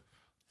can.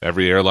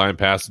 Every airline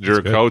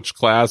passenger coach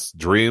class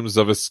dreams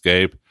of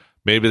escape.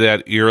 Maybe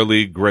that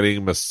eerily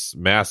grinning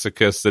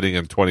masochist sitting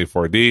in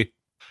 24D.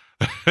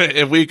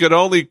 If we could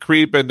only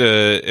creep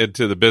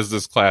into the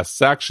business class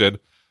section,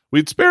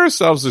 we'd spare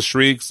ourselves the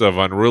shrieks of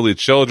unruly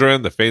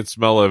children, the faint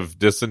smell of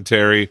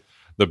dysentery,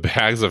 the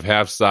bags of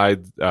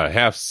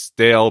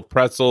half-stale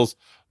pretzels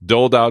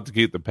doled out to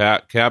keep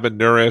the cabin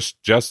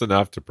nourished just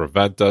enough to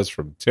prevent us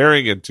from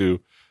tearing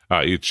into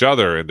each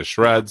other into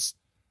shreds.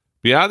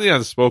 Beyond the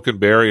unspoken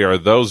barrier are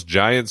those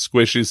giant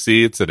squishy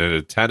seats and an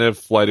attentive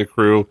flight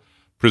crew,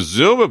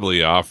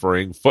 presumably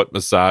offering foot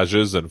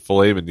massages and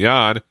filet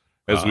mignon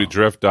as we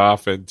drift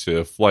off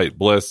into flight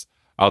bliss.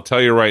 I'll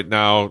tell you right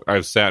now,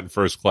 I've sat in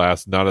first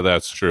class. None of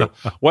that's true.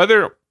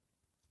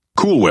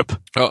 Cool Whip.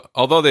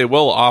 Although they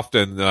will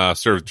often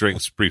serve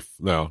drinks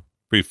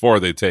before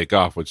they take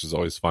off, which is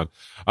always fun.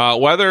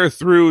 Whether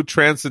through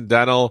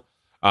transcendental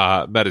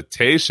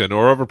meditation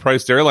or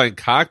overpriced airline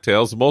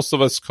cocktails, most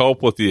of us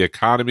cope with the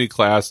economy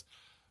class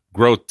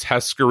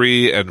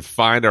grotesquerie and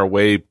find our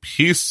way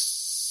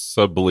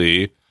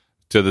peaceably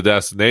to the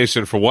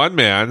destination. For one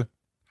man,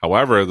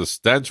 however, the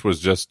stench was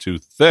just too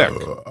thick.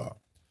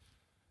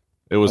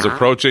 It was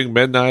approaching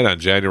midnight on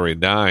January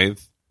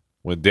 9th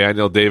when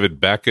Daniel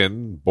David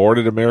Becken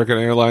boarded American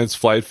Airlines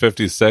Flight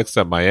 56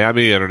 at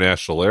Miami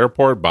International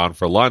Airport, bound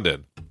for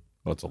London.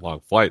 Well, it's a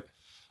long flight.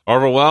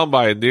 Overwhelmed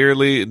by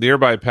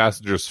nearby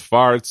passengers'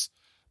 farts,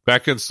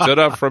 Becken stood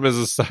up from his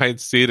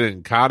assigned seat in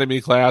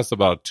economy class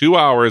about 2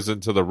 hours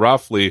into the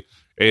roughly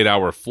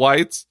 8-hour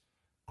flight.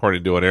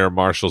 According to an air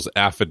marshal's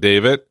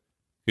affidavit,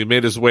 he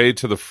made his way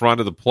to the front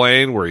of the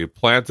plane where he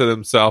planted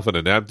himself in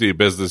an empty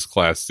business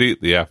class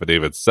seat, the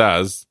affidavit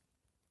says.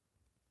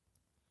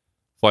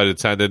 Flight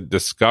attendant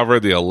discovered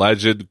the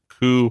alleged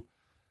coup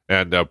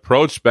and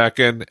approached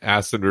Becken,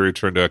 asked him to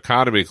return to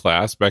economy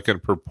class.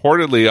 Becken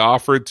purportedly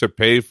offered to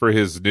pay for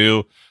his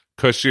new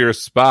cushier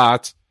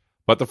spot,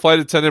 but the flight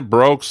attendant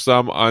broke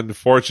some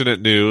unfortunate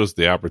news.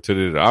 The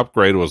opportunity to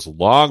upgrade was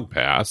long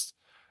past,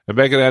 and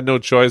Becken had no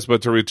choice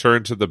but to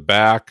return to the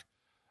back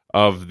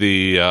of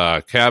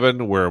the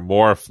cabin where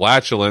more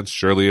flatulence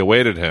surely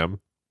awaited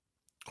him.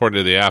 According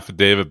to the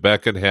affidavit,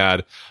 Becken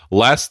had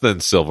less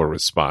than civil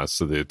response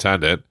to the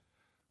attendant,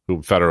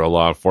 whom federal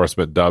law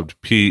enforcement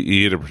dubbed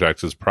PE to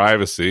protect his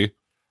privacy.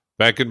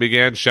 Becken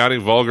began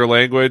shouting vulgar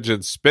language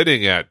and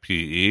spitting at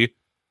PE.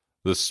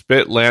 The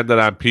spit landed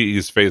on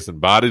PE's face and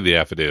body, the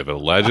affidavit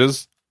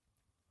alleges.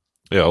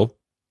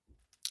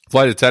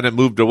 Flight attendant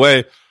moved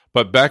away,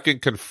 but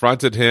Becken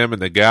confronted him in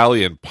the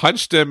galley and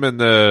punched him in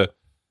the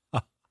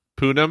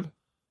Punum.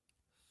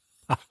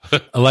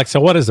 Alexa,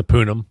 what is a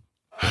Punum?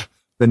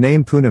 The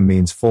name Punum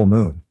means full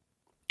moon.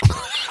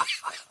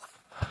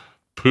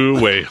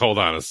 Wait, hold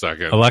on a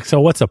second. Alexa,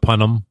 what's a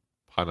Punum?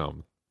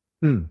 Punum.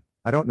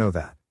 I don't know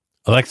that.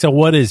 Alexa,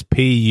 what is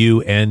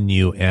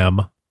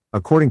Punum?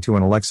 According to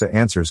an Alexa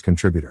Answers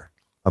contributor,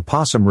 a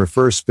possum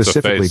refers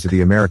specifically to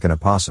the American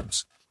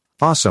opossums.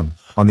 Possum,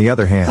 on the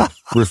other hand,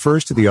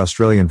 refers to the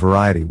Australian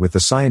variety with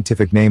the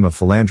scientific name of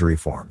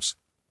Philandriformes.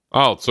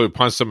 Oh, so he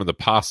punched him in the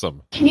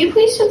possum. Can you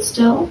please sit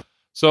still?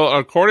 So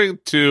according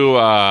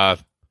to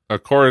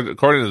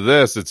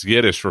this, it's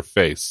Yiddish for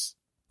face.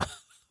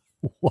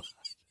 What?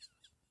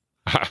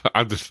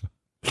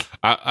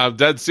 I'm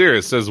dead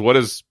serious. It says, what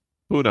is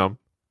Punum?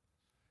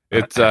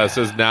 It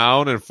says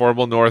noun in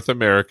formal North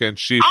American,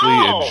 chiefly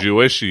in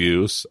Jewish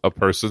use, a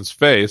person's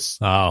face.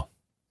 Oh.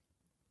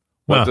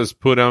 What does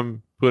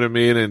Punum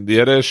mean in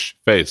Yiddish?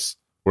 Face.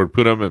 Word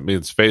Punum, it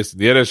means face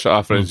in Yiddish,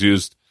 often is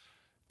used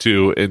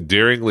to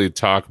endearingly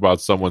talk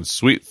about someone's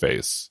sweet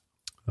face.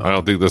 I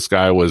don't think this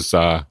guy was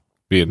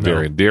being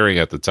very endearing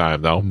at the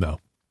time, though. No.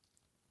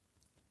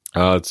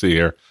 Let's see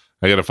here.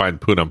 I got to find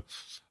Punum.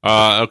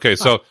 Okay,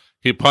 so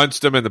he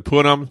punched him in the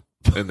Punum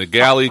in the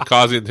galley,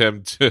 causing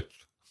him to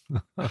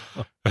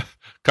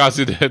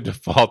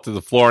fall to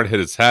the floor and hit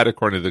his head,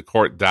 according to the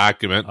court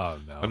document. Oh,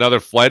 no. Another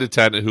flight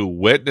attendant who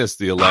witnessed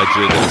the alleged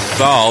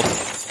assault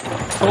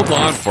told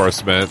law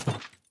enforcement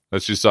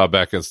that she saw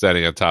Becken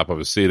standing on top of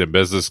a seat in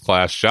business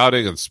class,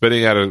 shouting and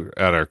spitting at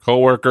her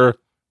coworker.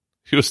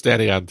 He was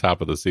standing on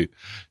top of the seat.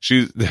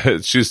 She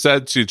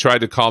said she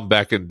tried to calm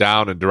Becken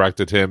down and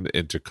directed him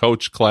into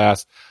coach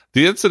class.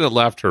 The incident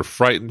left her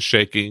frightened,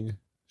 shaking.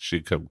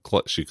 She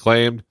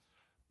claimed.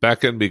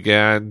 Becken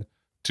began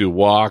to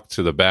walk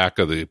to the back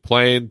of the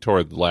plane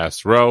toward the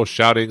last row,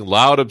 shouting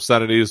loud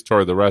obscenities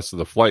toward the rest of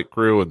the flight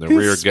crew in the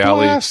rear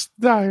galley.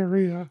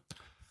 Diarrhea.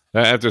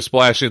 After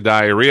splashing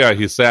diarrhea,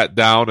 he sat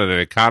down in an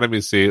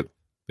economy seat,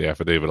 the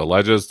affidavit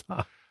alleges.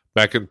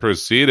 Becken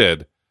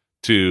proceeded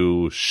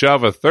to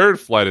shove a third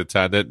flight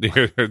attendant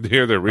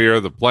near the rear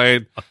of the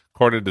plane.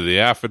 According to the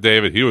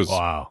affidavit,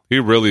 he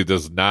really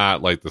does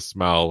not like the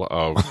smell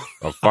of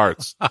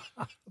farts.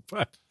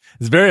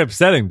 It's very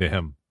upsetting to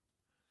him.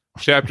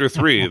 Chapter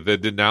 3, the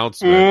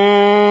denouncement.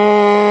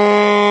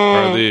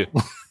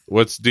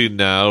 What's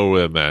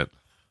denouement?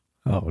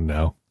 Oh,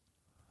 no.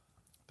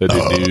 The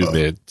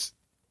denouement.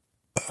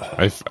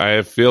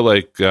 I feel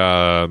like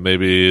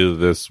maybe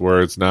this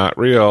word's not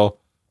real.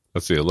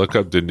 Let's see. Look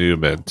up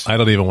denouement. I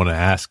don't even want to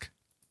ask.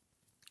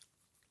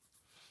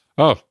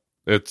 Oh,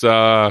 it's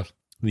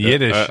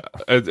Yiddish.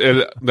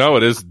 No,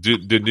 it is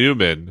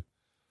denouement.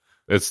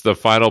 It's the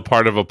final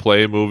part of a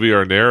play, movie,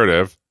 or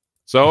narrative.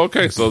 So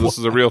okay, so this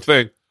is a real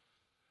thing.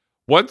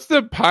 Once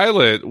the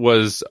pilot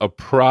was a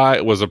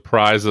prize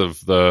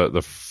of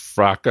the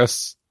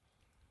fracas.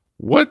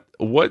 What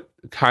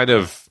kind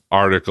of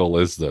article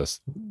is this?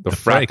 The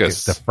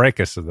fracas. The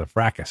fracas of the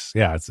fracas.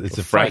 Yeah, it's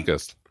a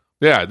fracas.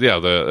 Yeah.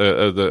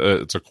 The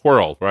it's a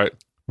quarrel, right?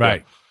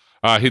 Right.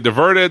 Yeah. He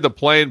diverted the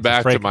plane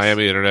back to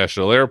Miami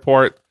International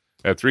Airport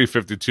at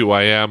 3:52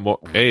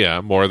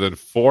 a.m. More than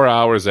 4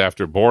 hours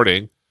after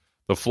boarding.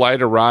 The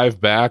flight arrived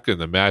back in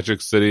the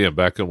Magic City, and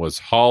Beckham was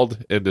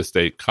hauled into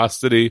state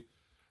custody.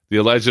 The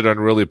alleged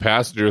unruly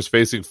passenger is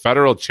facing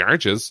federal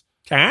charges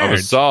of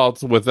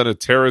assault within a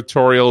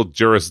territorial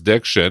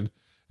jurisdiction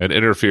and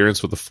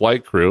interference with the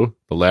flight crew.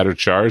 The latter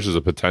charge is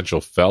a potential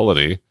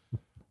felony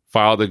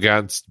filed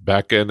against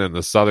Beckham in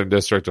the Southern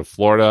District of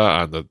Florida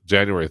on the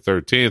January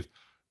 13th.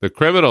 The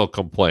criminal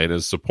complaint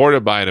is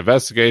supported by an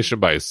investigation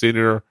by a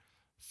senior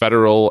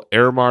federal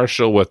air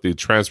marshal with the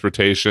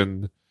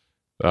Transportation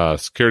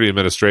Security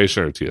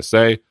Administration, or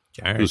TSA,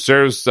 who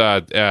serves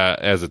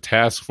as a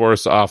task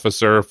force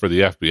officer for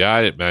the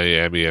FBI at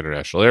Miami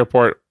International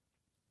Airport.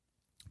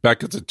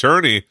 Beckham's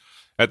attorney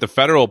at the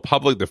Federal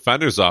Public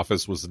Defender's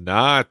Office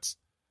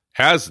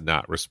has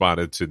not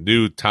responded to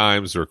New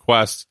Times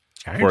requests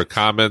for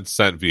comments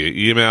sent via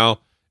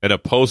email. In a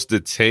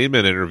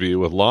post-detainment interview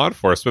with law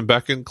enforcement,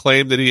 Beckham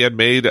claimed that he had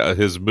made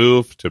his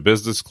move to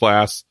business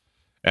class.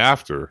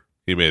 After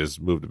he made his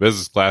move to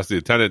business class, the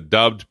attendant,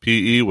 dubbed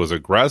PE, was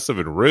aggressive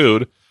and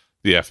rude,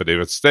 the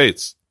affidavit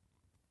states.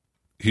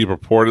 He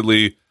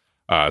purportedly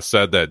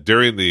said that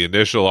during the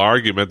initial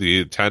argument, the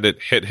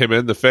attendant hit him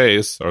in the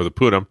face, or the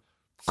Punum.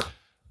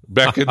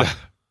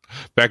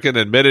 Beckham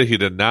admitted he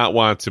did not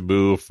want to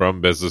move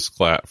from the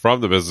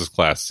business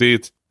class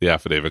seat, the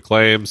affidavit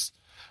claims.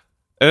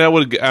 And I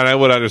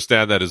would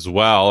understand that as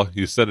well.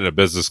 You sit in a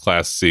business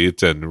class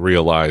seat and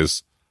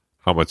realize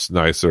how much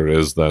nicer it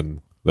is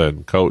than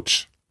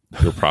coach.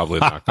 You're probably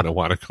not going to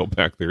want to go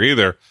back there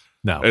either.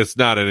 No. It's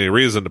not any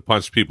reason to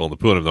punch people in the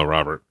Punum, though,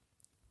 Robert.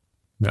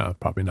 No,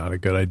 probably not a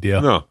good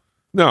idea.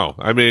 No.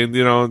 I mean,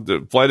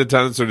 the flight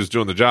attendants are just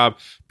doing the job.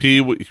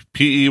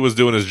 PE was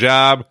doing his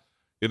job,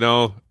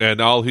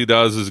 and all he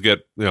does is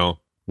get,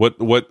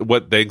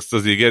 what thanks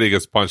does he get? He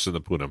gets punched in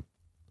the Punum.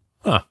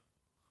 Huh.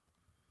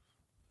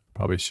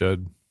 Probably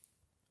should.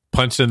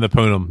 Punched in the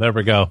Punum. There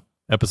we go.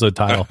 Episode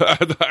title.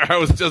 I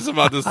was just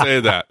about to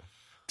say that.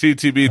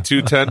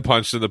 TTB210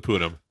 punched in the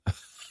Punum.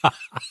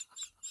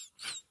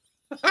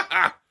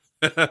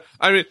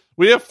 I mean,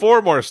 we have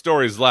 4 more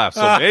stories left,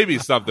 so maybe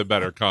something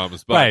better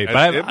comes. But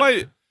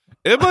right,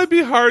 it might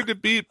be hard to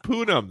beat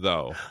Punum,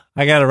 though.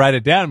 I got to write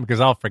it down because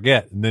I'll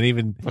forget, and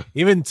then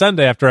even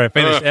Sunday after I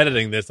finish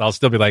editing this, I'll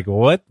still be like,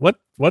 "What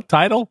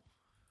title?"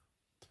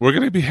 We're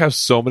going to have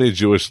so many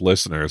Jewish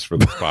listeners for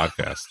this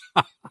podcast.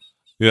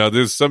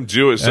 There's some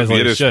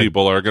Yiddish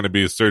people are going to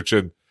be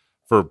searching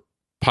for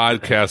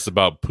podcasts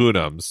about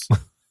Punums.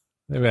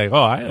 They'd be like,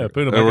 I have a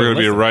Punum. And we're going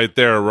to be right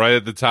there, right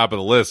at the top of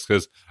the list,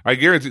 because I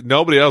guarantee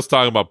nobody else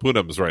talking about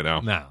Punums right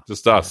now. No.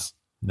 Just us.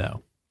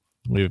 No.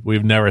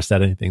 We've never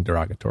said anything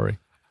derogatory.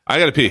 I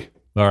got to pee.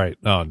 All right.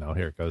 Oh, no.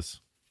 Here it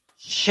goes.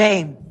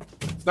 Shame.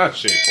 It's not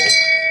shameful.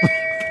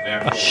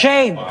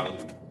 Shame.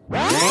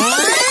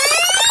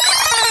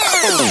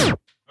 I'm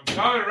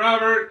coming,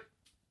 Robert.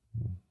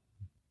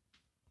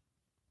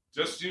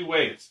 Just you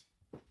wait.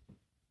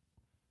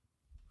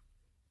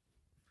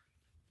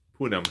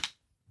 Punum.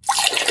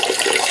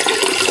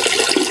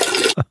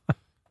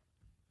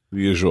 The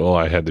usual,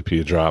 I had to pee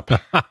a drop.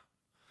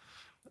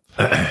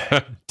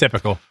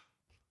 Typical.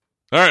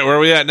 All right, where are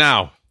we at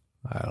now?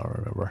 I don't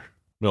remember.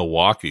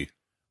 Milwaukee.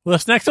 Well,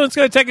 this next one's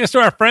going to take us to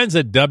our friends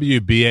at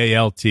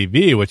WBAL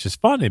TV, which is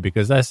funny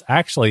because that's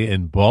actually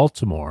in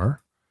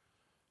Baltimore.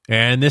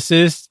 And this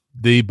is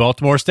the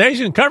Baltimore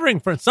station covering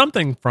for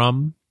something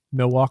from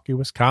Milwaukee,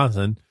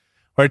 Wisconsin,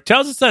 where it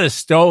tells us that a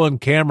stolen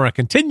camera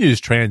continues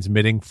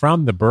transmitting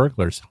from the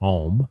burglar's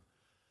home.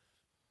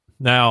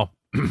 Now,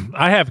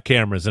 I have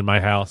cameras in my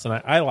house, and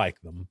I like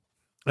them,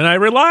 and I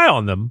rely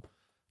on them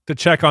to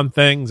check on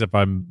things if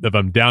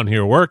I'm down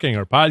here working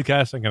or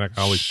podcasting, and I can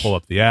always pull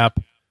up the app.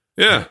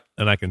 Yeah,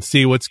 and I can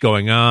see what's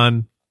going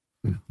on.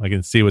 I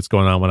can see what's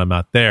going on when I'm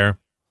not there.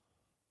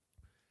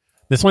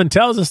 This one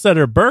tells us that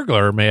a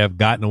burglar may have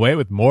gotten away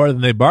with more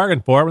than they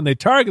bargained for when they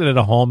targeted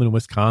a home in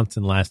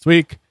Wisconsin last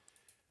week.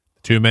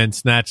 The 2 men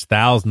snatched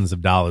thousands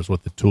of dollars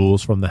worth of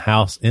tools from the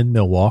house in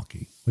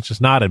Milwaukee, which is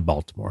not in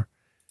Baltimore.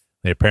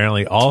 They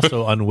apparently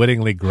also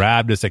unwittingly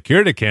grabbed a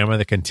security camera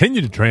that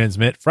continued to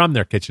transmit from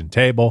their kitchen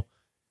table.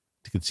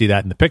 You can see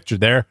that in the picture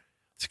there.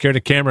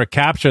 Security camera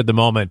captured the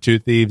moment two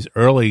thieves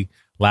early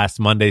last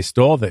Monday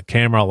stole the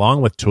camera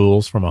along with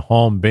tools from a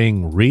home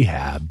being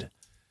rehabbed.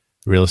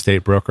 The real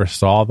estate broker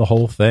saw the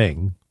whole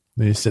thing.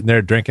 He's sitting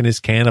there drinking his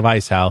can of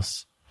Ice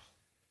House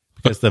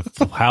because the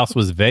house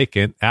was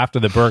vacant. After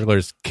the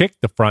burglars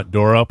kicked the front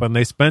door open,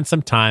 they spent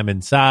some time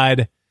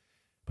inside,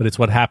 but it's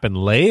what happened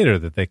later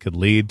that they could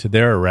lead to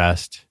their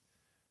arrest.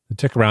 They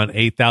took around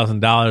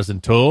 $8,000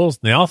 in tools.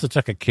 And they also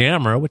took a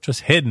camera, which was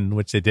hidden,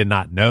 which they did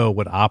not know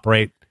would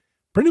operate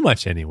pretty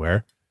much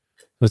anywhere.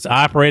 It's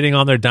operating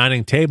on their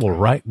dining table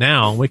right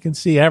now, and we can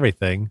see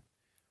everything.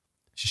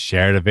 She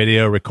shared a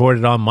video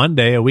recorded on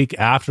Monday, a week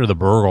after the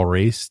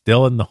burglary,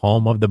 still in the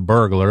home of the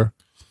burglar.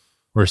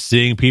 We're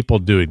seeing people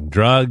doing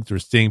drugs. We're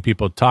seeing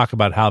people talk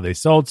about how they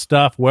sold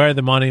stuff, where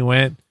the money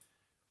went.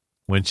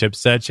 Winship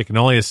said she can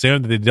only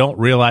assume that they don't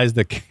realize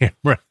the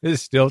camera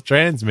is still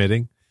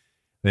transmitting.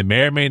 They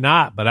may or may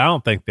not, but I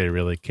don't think they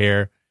really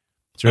care.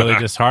 It's really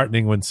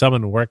disheartening when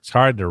someone works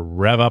hard to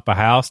rev up a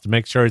house to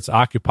make sure it's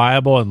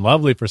occupiable and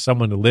lovely for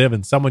someone to live,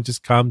 and someone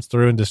just comes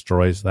through and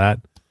destroys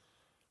that.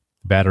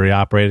 The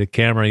battery-operated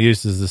camera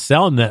uses the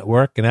cell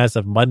network, and as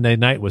of Monday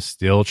night was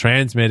still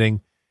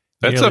transmitting.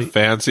 That's a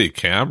fancy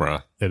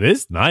camera. It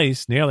is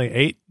nice. Nearly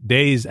 8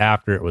 days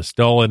after it was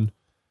stolen,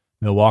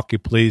 Milwaukee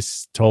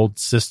police told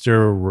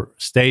sister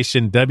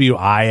station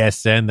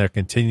WISN they're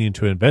continuing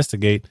to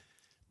investigate,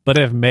 but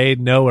have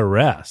made no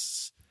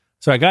arrests.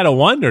 So I got to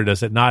wonder,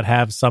 does it not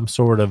have some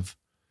sort of,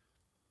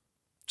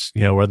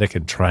 where they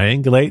can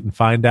triangulate and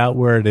find out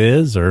where it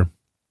is? Or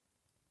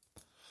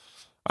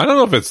I don't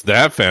know if it's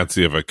that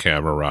fancy of a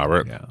camera,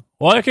 Robert. Yeah.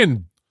 Well, it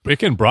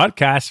can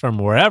broadcast from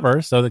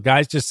wherever. So the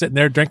guy's just sitting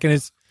there drinking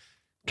his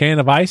can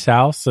of Ice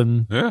House,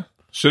 and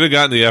should have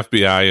gotten the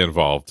FBI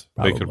involved.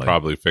 Probably. They could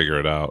probably figure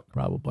it out.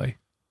 Probably.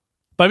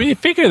 But I mean, you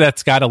figure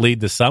that's got to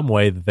lead to some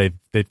way that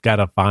they've got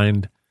to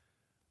find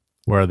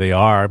where they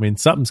are. I mean,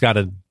 something's got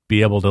to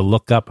be able to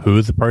look up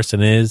who the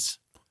person is.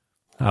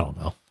 I don't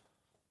know.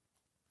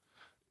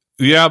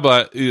 Yeah,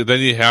 but then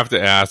you have to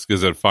ask,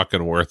 is it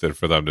fucking worth it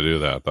for them to do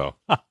that, though?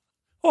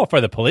 Oh, for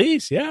the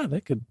police, yeah,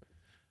 they could.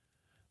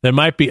 There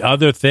might be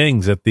other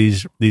things that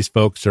these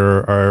folks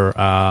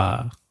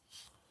are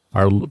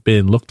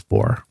being looked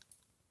for.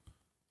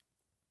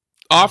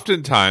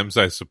 Oftentimes,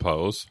 I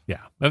suppose.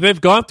 Yeah, if they've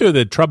gone through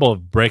the trouble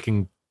of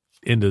breaking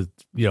into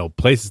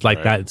places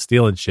like that and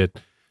stealing shit,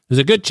 there's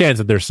a good chance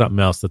that there's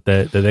something else that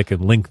they can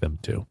link them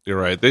to. You're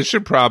right. They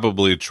should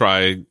probably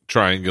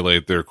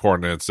triangulate their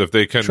coordinates. If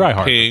they can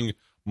ping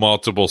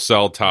multiple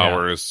cell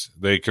towers,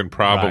 they can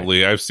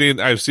probably. Right.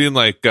 I've seen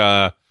like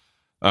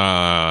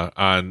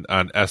on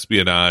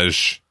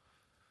espionage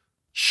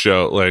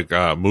show like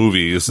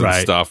movies and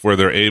stuff where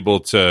they're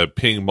able to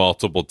ping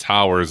multiple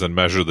towers and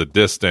measure the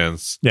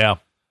distance. Yeah,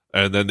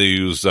 and then they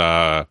use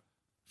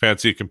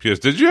fancy computers.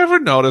 Did you ever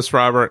notice,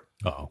 Robert?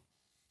 Oh.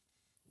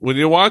 When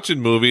you're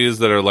watching movies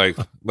that are like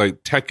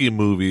techie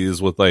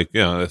movies with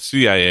the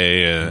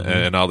CIA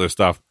and all their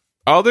stuff,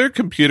 all their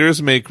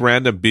computers make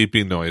random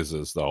beeping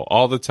noises though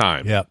all the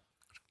time. Yep.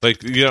 Like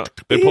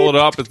they pull it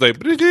up. It's like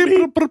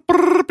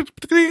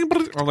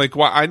I'm like,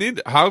 why?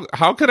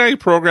 How can I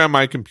program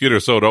my computer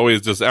so it always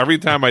just every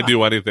time I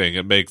do anything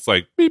it makes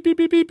like beep beep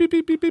beep beep beep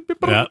beep beep beep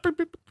beep. Yep.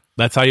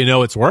 That's how you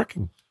know it's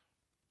working.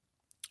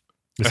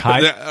 It's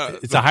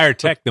it's a higher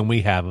tech than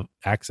we have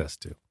access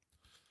to.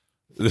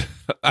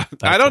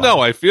 I don't know.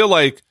 I feel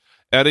like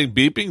adding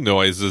beeping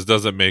noises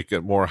doesn't make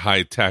it more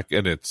high tech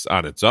on its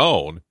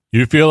own.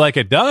 You feel like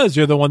it does.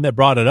 You're the one that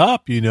brought it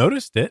up. You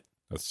noticed it.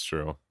 That's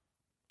true.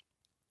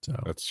 So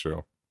that's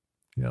true.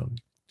 You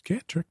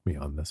can't trick me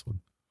on this one.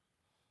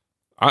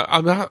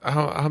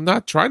 I'm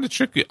not trying to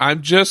trick you.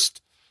 I'm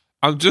just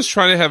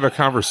trying to have a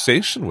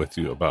conversation with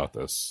you about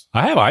this.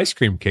 I have ice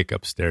cream cake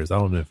upstairs. I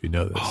don't know if you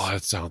know this. Oh,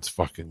 that sounds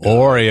fucking good.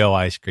 Oreo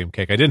ice cream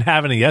cake. I didn't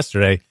have any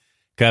yesterday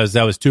because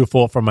I was too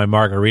full for my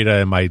margarita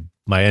and my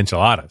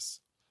enchiladas.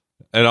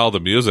 And all the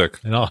music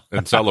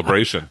and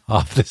celebration.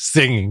 All the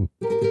singing.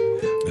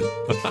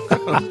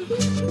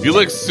 You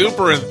look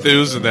super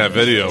enthused in that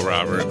video,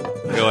 Robert.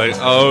 You're like,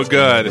 oh,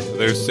 good.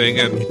 They're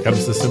singing. Here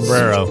comes the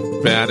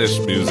sombrero. Spanish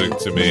music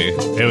to me.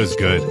 It was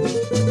good.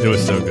 It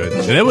was so good.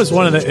 And it was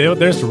one of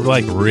there's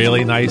like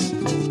really nice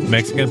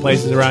Mexican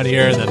places around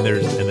here. And then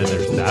there's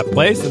that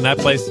place. And that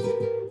place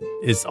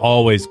is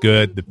always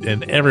good.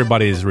 And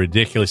everybody is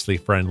ridiculously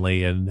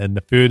friendly. And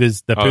the food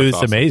is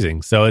awesome.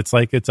 Amazing. So it's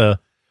like it's a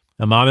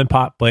mom and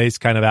pop place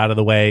kind of out of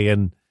the way.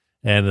 And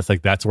it's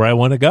like, that's where I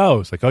want to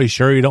go. It's like, oh, you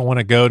sure you don't want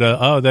to go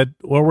to,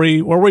 where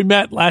we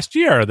met last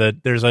year,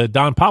 that there's a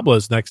Don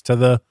Pablo's next to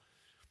the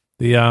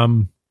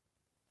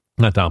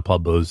not Don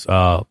Pablo's,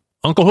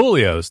 Uncle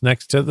Julio's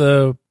next to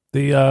the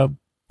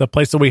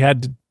place that we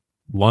had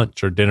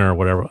lunch or dinner or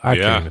whatever. I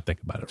can't even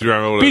think about it. Do you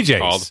remember what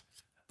BJ's.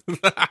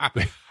 It's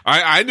called?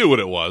 I knew what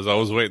it was. I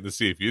was waiting to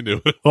see if you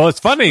knew it. Well, it's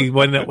funny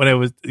when it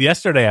was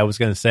yesterday, I was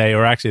going to say,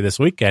 or actually this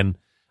weekend,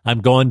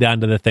 I'm going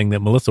down to the thing that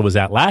Melissa was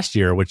at last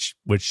year, which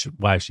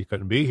why she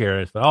couldn't be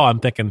here.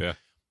 I'm thinking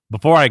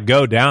before I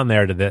go down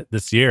there to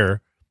this year,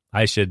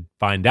 I should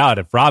find out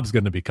if Rob's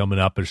going to be coming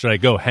up, or should I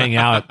go hang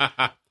out?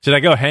 Should I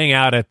go hang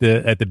out at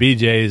the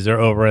BJ's or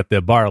over at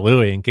the Bar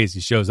Louie in case he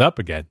shows up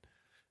again?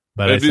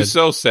 But it'd be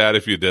so sad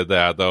if you did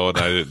that though, and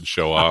I didn't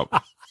show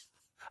up.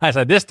 I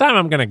said this time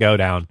I'm going to go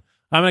down.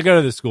 I'm going to go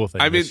to the school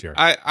thing this year.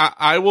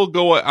 I will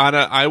go on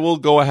I will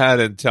go ahead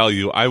and tell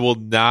you I will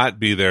not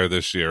be there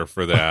this year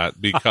for that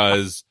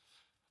because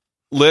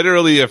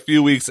literally a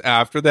few weeks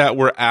after that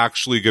we're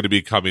actually going to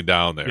be coming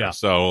down there. Yeah.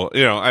 So,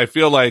 I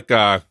feel like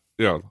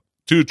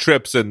 2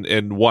 trips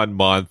in 1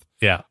 month.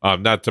 Yeah.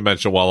 Not to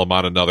mention while I'm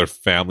on another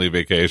family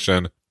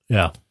vacation.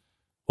 Yeah.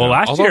 Well,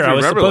 last year I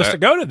was supposed to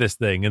go to this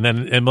thing, and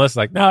then Melissa's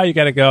like, "No, you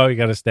got to go. You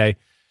got to stay."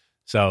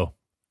 So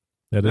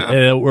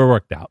it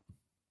worked out.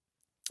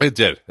 It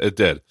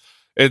did.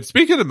 And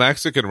speaking of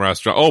Mexican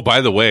restaurant, oh,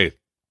 by the way,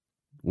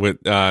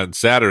 on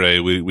Saturday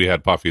we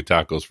had puffy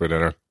tacos for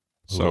dinner.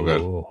 So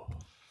good,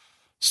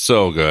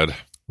 so good.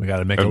 We got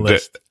to make a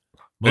list.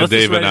 And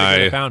Dave and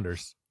I,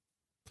 founders.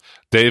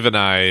 Dave and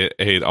I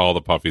ate all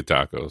the puffy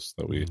tacos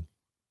that we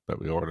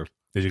ordered.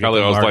 Did you get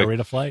the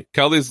margarita flight?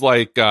 Kelly's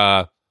like,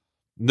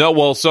 no,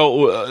 well,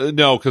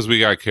 no, because we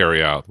got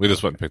carry out. We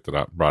just went and picked it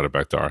up, brought it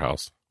back to our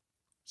house.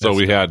 So That's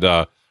we good.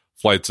 had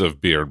flights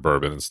of beer and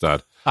bourbon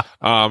instead.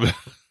 What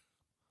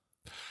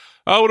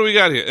do we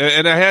got here?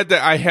 And I had to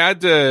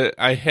tacos.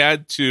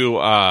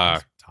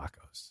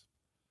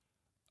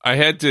 I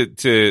had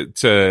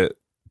to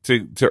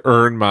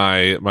earn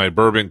my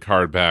bourbon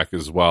card back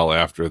as well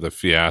after the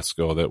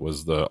fiasco that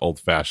was the old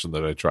fashioned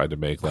that I tried to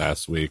make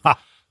last week.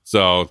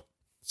 So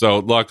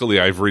luckily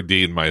I've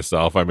redeemed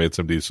myself. I made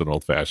some decent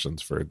old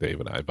fashions for Dave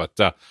and I. But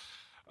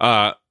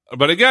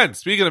again,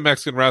 speaking of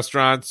Mexican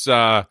restaurants,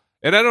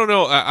 and I don't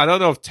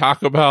know if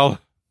Taco Bell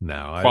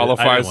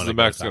qualifies as a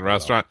Mexican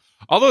restaurant.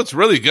 Although it's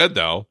really good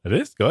though. It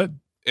is good.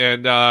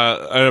 And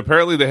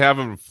apparently they have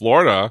them in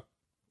Florida,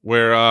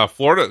 where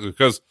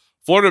because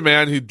Florida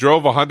man, he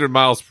drove 100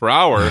 miles per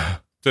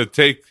hour to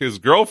take his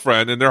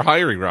girlfriend, and they're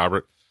hiring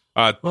Robert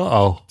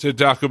to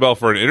Taco Bell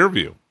for an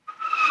interview.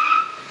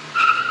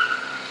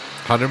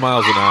 100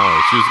 miles an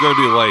hour. She was going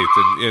to be late,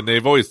 and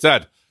they've always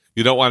said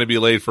you don't want to be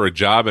late for a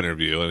job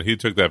interview, and he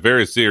took that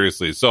very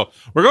seriously. So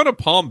we're going to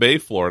Palm Bay,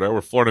 Florida,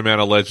 where Florida man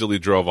allegedly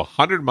drove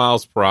 100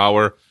 miles per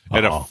hour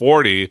and a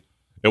 40.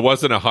 It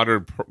wasn't a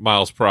 100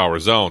 miles per hour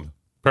zone,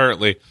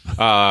 apparently.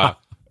 At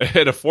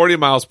a 40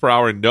 miles per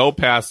hour, no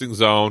passing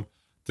zone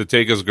to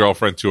take his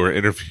girlfriend to her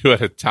interview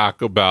at a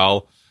Taco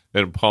Bell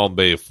in Palm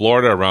Bay,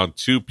 Florida, around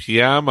 2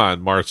 p.m.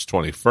 on March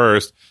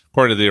 21st.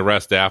 According to the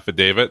arrest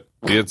affidavit,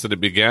 the incident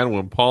began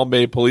when Palm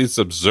Bay police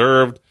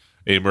observed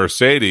a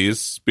Mercedes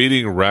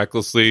speeding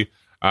recklessly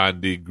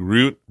on the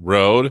Groot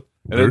Road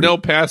in a no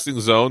passing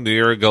zone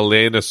near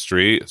Galena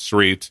Street.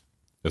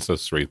 It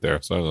says street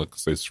there, so I'm going to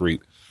say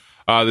street.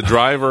 The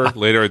driver,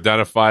 later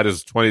identified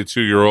as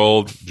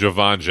 22-year-old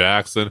Javon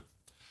Jackson,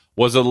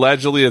 was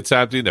allegedly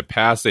attempting to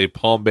pass a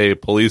Palm Bay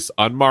police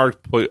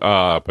unmarked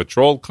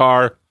patrol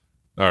car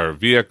or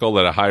vehicle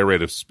at a high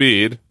rate of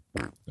speed.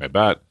 I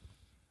bet.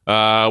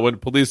 When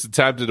police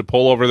attempted to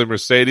pull over the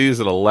Mercedes,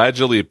 it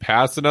allegedly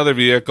passed another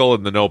vehicle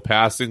in the no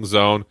passing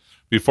zone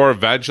before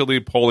eventually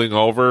pulling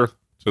over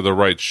to the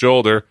right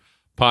shoulder.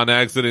 Upon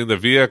exiting the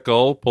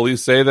vehicle,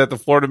 police say that the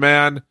Florida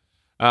man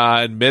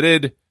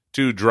admitted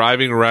to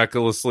driving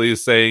recklessly,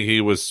 saying he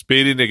was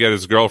speeding to get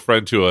his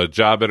girlfriend to a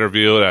job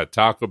interview at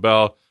Taco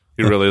Bell.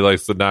 He really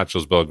likes the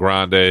Nachos Bel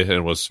Grande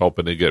and was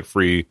hoping to get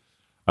free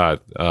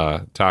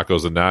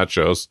tacos and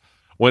nachos.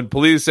 When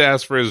police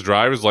asked for his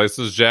driver's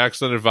license,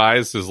 Jackson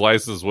advised his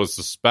license was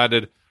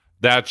suspended.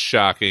 That's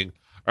shocking.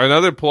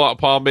 Another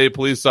Palm Bay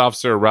police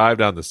officer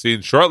arrived on the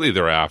scene shortly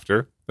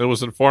thereafter and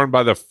was informed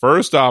by the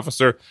first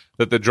officer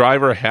that the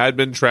driver had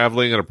been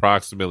traveling at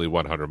approximately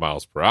 100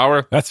 miles per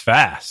hour. That's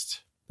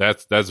fast.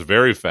 That's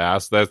very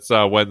fast. That's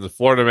when the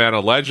Florida man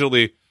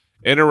allegedly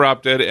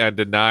interrupted and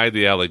denied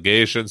the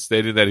allegation,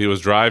 stating that he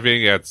was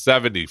driving at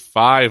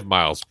 75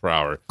 miles per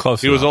hour.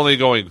 Close he enough. was only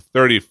going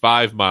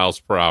 35 miles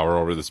per hour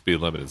over the speed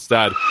limit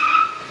instead.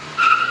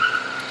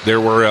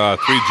 There were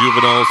 3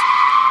 juveniles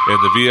in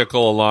the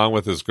vehicle along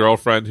with his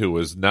girlfriend who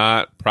was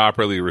not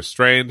properly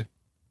restrained,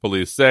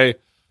 police say.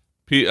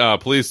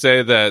 Police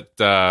say that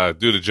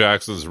due to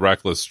Jackson's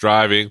reckless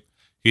driving,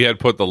 he had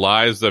put the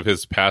lives of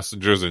his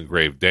passengers in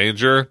grave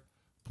danger.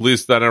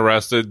 Police then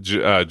arrested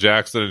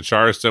Jackson and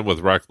charged him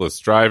with reckless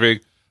driving,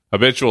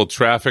 habitual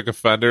traffic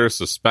offender,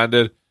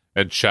 suspended,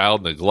 and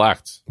child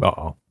neglect.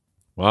 Uh-oh.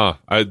 Wow.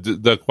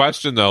 The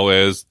question, though,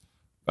 is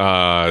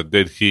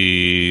did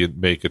he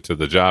make it to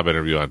the job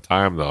interview on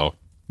time, though?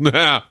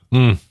 I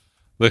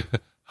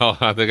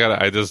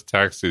just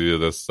texted you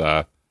this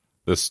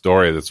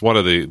story. That's one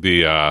of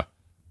the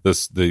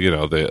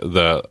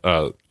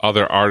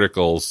other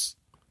articles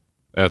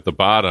at the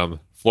bottom.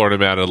 Florida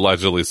man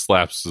allegedly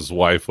slaps his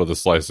wife with a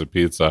slice of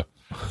pizza,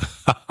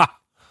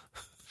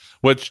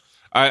 which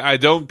I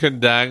don't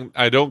condone.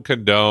 I don't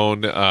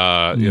condone,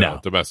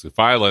 domestic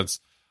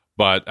violence,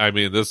 but I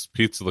mean, this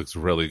pizza looks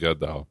really good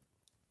though.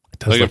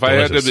 Like if I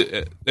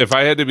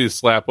had to be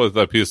slapped with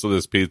a piece of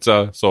this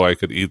pizza so I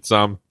could eat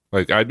some,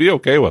 like I'd be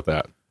okay with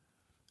that.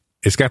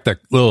 It's got the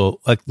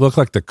little, look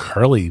like the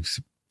curly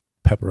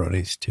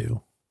pepperonis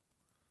too.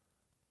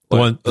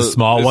 The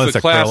small ones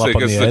that curl up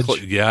on the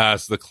edge.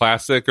 Yes, the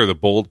classic or the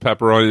bold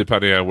pepperoni,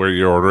 depending on where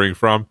you're ordering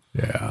from.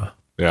 Yeah.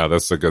 Yeah,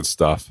 that's the good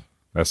stuff.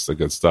 That's the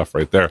good stuff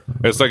right there.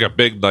 It's like a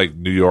big,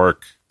 New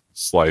York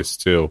slice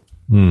too.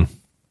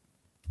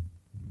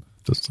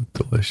 Just look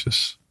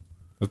delicious.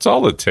 That's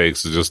all it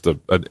takes is just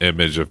an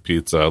image of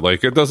pizza.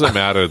 It doesn't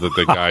matter that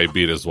the guy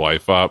beat his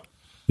wife up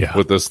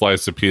with this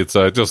slice of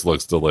pizza. It just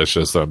looks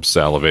delicious. I'm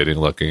salivating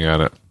looking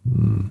at it.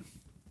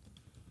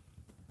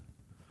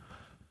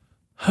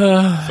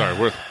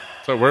 Sorry,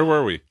 where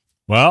were we?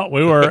 Well,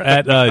 we were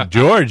at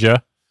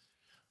Georgia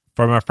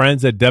from our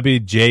friends at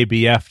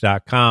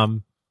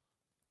WJBF.com,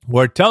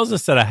 where it tells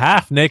us that a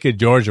half-naked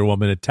Georgia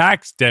woman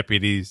attacks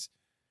deputies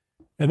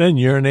and then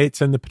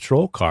urinates in the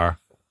patrol car.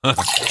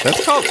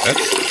 That's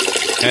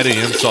adding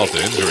insult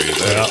to injury.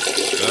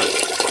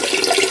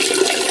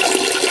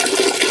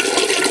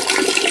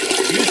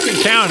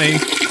 Houston County,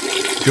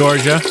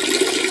 Georgia.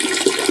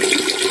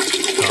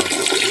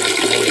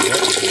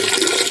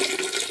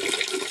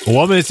 A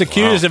woman is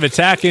accused of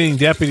attacking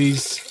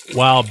deputies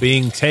while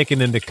being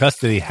taken into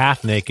custody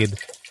half naked.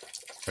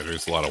 I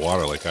drink a lot of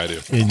water like I do.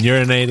 And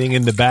urinating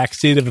in the back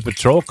seat of a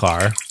patrol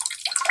car.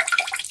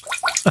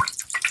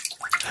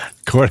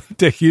 According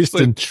to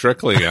Houston. It's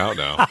trickling out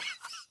now.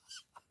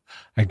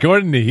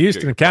 According to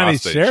Houston County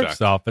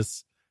Sheriff's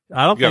Office,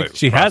 I don't think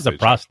she has a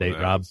prostate,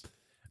 Rob.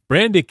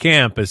 Brandy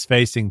Camp is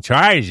facing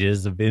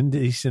charges of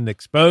indecent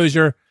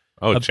exposure.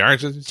 Oh,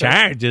 charges?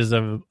 Charges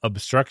of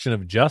obstruction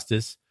of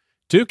justice.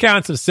 2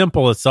 counts of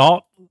simple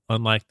assault,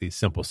 unlike the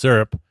simple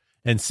syrup,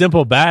 and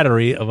simple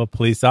battery of a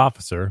police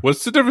officer.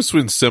 What's the difference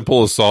between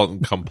simple assault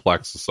and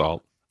complex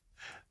assault?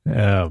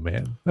 Oh,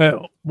 man.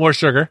 More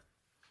sugar.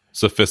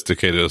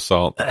 Sophisticated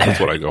assault. That's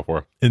what I go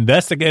for.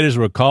 Investigators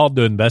were called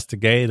to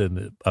investigate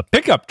a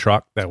pickup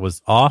truck that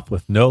was off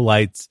with no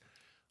lights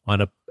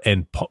on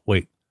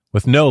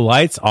with no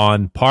lights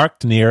on,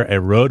 parked near a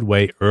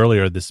roadway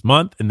earlier this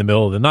month in the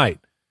middle of the night.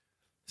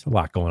 There's a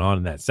lot going on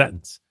in that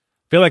sentence.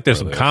 I feel like there's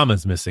some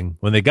commas missing.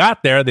 When they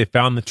got there, they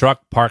found the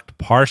truck parked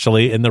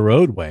partially in the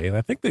roadway. And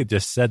I think they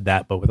just said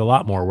that, but with a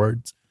lot more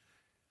words.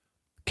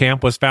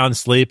 Camp was found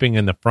sleeping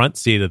in the front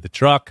seat of the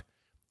truck.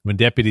 When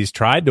deputies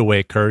tried to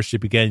wake her, she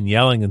began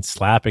yelling and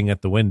slapping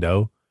at the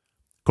window.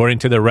 According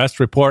to the arrest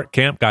report,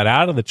 Camp got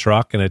out of the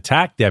truck and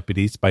attacked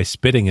deputies by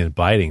spitting and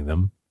biting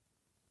them.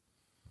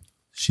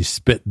 She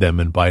spit them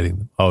and biting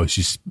them. Oh,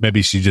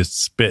 maybe she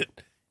just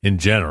spit in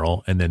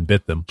general and then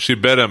bit them. She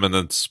bit them and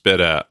then spit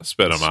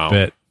them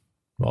out.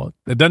 Well,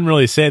 it doesn't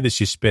really say that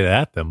she spit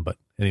at them, but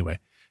anyway.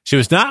 She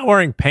was not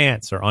wearing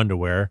pants or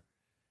underwear.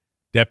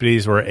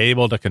 Deputies were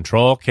able to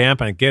control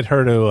Camp and get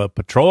her to a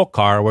patrol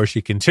car where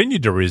she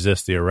continued to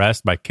resist the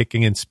arrest by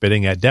kicking and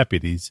spitting at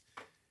deputies.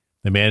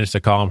 They managed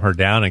to calm her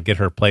down and get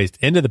her placed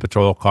into the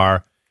patrol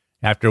car,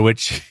 after which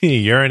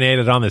she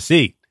urinated on the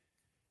seat.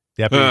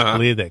 Deputies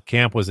believe that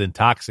Camp was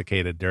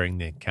intoxicated during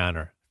the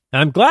encounter.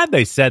 And I'm glad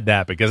they said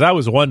that because I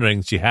was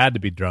wondering she had to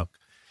be drunk.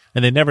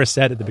 And they never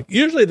said at the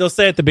beginning. Usually they'll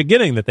say at the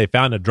beginning that they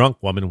found a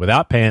drunk woman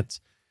without pants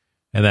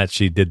and that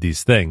she did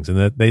these things. And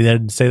that they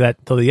didn't say that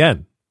until the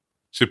end.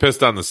 She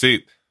pissed on the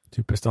seat.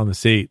 She pissed on the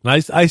seat.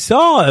 And I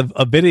saw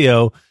a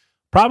video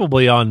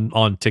probably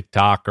on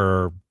TikTok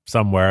or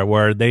somewhere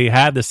where they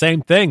had the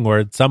same thing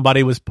where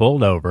somebody was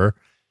pulled over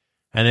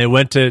and they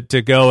went to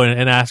go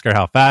and ask her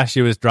how fast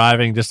she was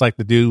driving, just like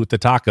the dude with the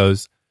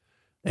tacos.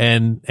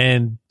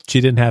 And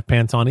she didn't have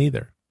pants on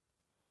either.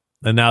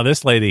 And now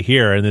this lady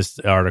here in this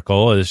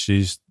article is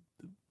she's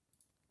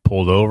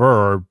pulled over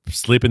or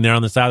sleeping there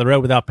on the side of the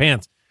road without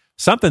pants.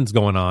 Something's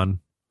going on.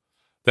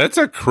 That's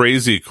a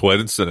crazy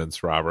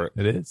coincidence, Robert.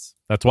 It is.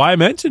 That's why I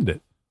mentioned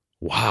it.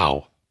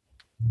 Wow.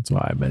 That's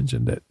why I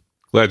mentioned it.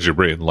 Glad you're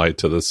bringing light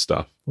to this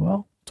stuff.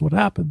 Well, that's what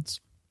happens.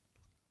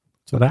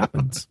 That's what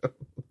happens.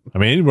 I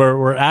mean,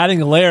 we're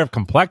adding a layer of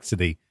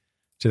complexity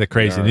to the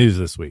crazy news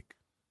this week.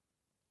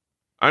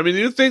 I mean,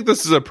 you think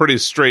this is a pretty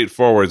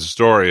straightforward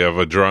story of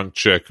a drunk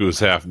chick who's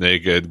half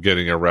naked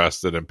getting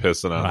arrested and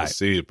pissing on the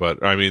seat,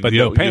 but I mean,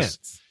 no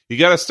pants. You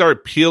got to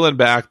start peeling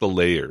back the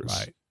layers.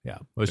 Right. Yeah.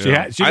 Well, she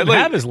didn't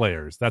have his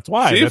layers. That's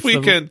why. See That's if we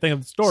can think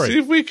of the story. See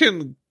if we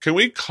can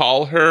we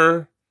call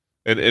her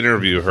and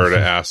interview her to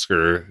ask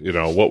her,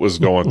 what was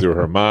going through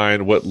her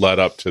mind, what led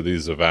up to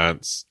these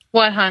events.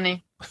 What,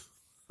 honey?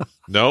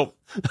 Nope.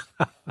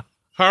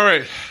 All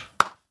right.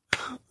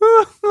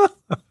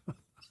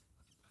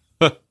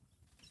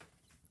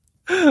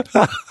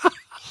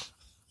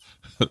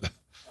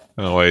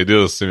 Oh, why you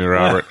do this to me,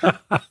 Robert?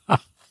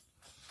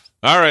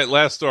 All right,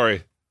 last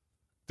story.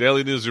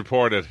 Daily News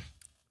reported.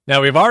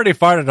 Now, we've already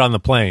farted on the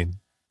plane.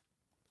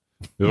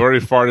 We've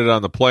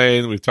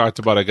We've talked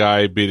about a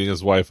guy beating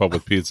his wife up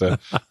with pizza,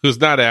 which is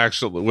not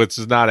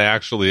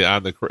actually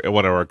on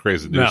one of our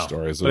crazy news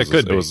stories. It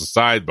was a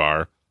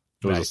sidebar.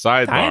 It was a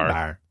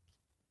sidebar.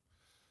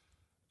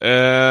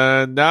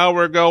 And now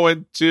we're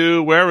going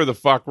to wherever the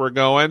fuck we're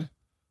going,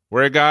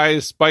 where a guy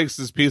spikes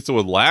his pizza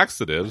with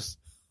laxatives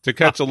to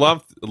catch a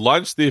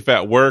lunch thief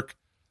at work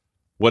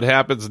what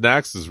happens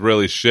next is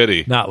really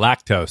shitty. Not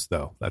lactose,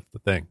 though. That's the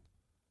thing.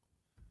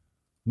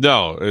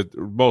 No, it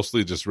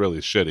mostly just really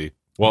shitty.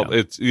 Well,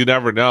 it's you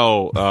never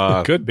know.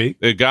 It could be.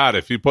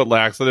 If you put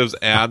laxatives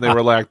and they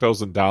were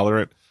lactose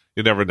intolerant,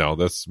 you never know.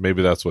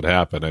 Maybe that's what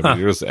happened. I mean,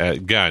 you're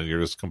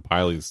just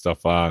compiling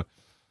stuff on.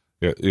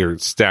 You're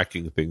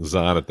stacking things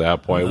on at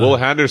that point. Will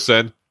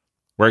Henderson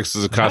works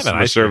as a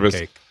customer service.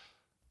 Cake.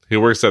 He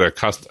works at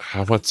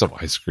I want some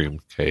ice cream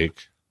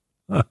cake.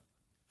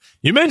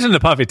 You mentioned the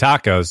puffy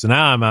tacos, so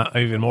now I'm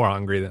even more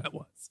hungry than I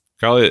was.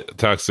 Carly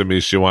texted me.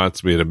 She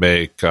wants me to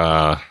make.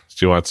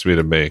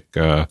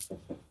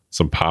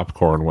 Some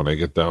popcorn when I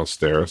get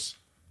downstairs.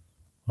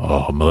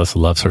 Oh, Melissa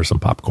loves her some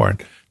popcorn.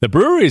 The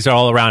breweries are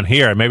all around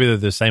here. Maybe they're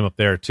the same up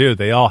there too.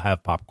 They all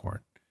have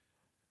popcorn.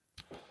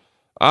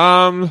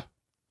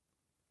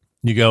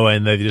 You go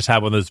in, they just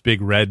have one of those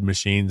big red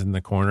machines in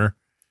the corner.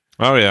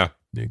 Oh yeah,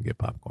 you can get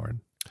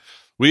popcorn.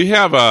 We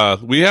have a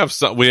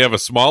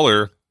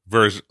smaller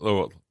version.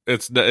 Oh,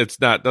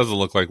 doesn't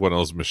look like one of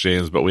those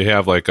machines, but we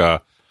have like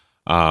an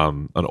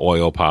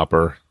oil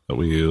popper that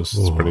we use.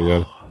 It's pretty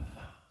good.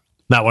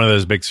 Not one of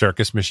those big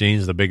circus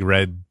machines, the big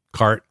red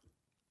cart.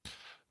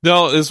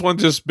 No, this one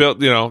just built,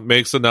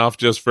 makes enough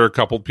just for a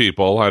couple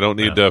people. I don't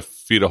need to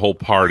feed a whole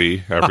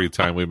party every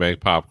time we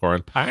make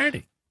popcorn.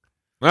 Party.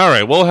 All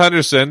right. Will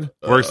Henderson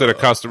works at a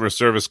customer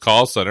service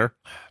call center.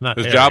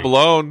 His job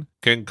alone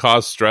can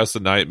cause stress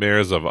and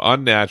nightmares of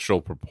unnatural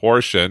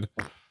proportion.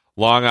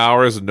 Long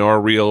hours and no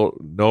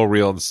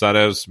real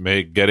incentives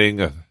make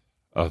getting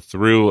a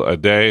through a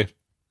day.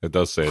 It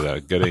does say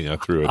that, getting a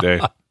through a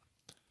day.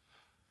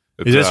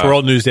 Is this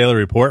World News Daily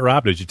Report,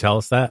 Rob? Did you tell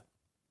us that?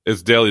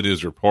 It's Daily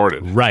News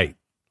Reported. Right.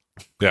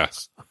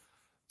 Yes.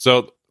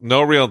 So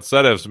no real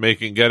incentives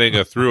making getting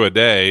a through a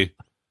day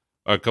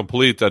a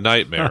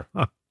nightmare.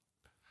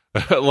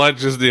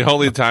 Lunch is the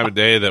only time of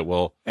day that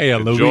Will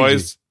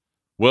enjoys.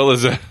 Will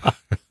is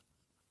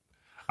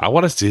I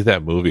want to see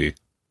that movie.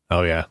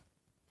 Oh, yeah.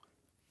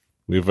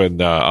 We've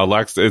been,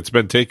 Alexa, it's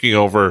been taking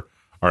over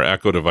our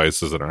Echo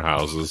devices in our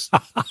houses.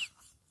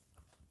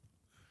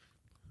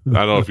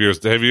 I don't know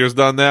if have yours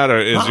done that, or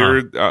is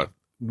your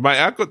my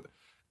Echo?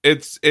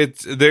 It's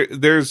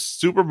there's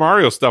Super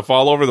Mario stuff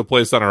all over the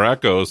place on our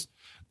Echoes,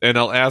 and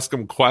I'll ask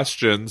them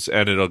questions,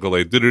 and it'll go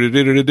like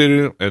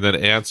and then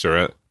answer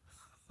it.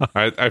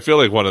 I feel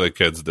like one of the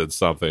kids did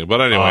something, but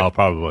anyway,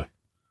 probably.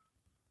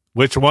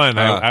 Which one?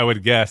 I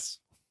would guess.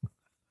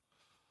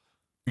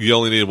 You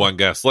only need one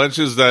guess. Lunch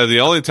is the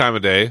only time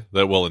of day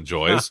that Will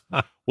enjoys.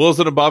 Will's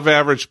an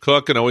above-average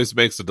cook and always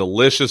makes a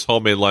delicious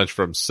homemade lunch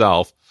for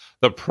himself.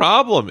 The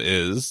problem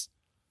is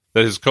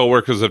that his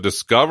coworkers have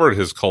discovered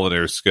his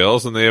culinary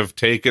skills, and they have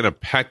taken a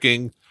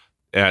pecking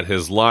at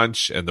his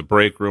lunch and the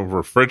break room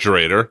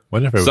refrigerator.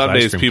 Some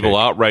days people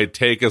outright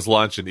take his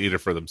lunch and eat it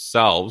for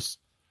themselves.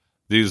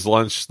 These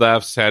lunch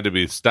thefts had to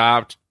be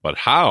stopped, but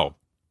how?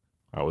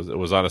 It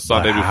was on a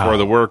Sunday before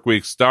the work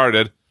week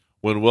started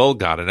when Will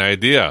got an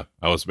idea.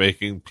 I was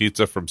making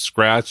pizza from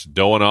scratch,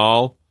 dough and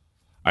all.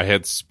 I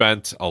had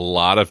spent a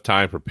lot of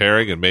time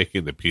preparing and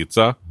making the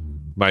pizza.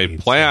 My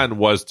plan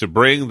was to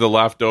bring the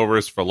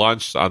leftovers for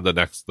lunch on the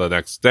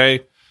next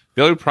day.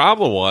 The only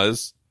problem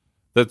was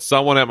that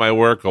someone at my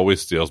work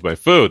always steals my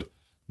food.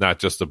 Not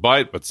just a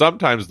bite, but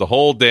sometimes the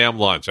whole damn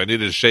lunch. I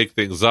needed to shake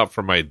things up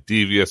for my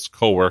devious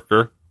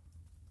coworker.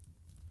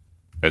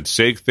 And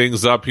shake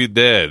things up he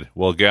did.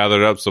 Will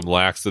gathered up some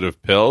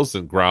laxative pills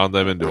and ground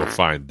them into a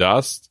fine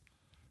dust.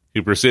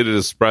 He proceeded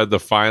to spread the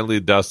finely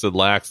dusted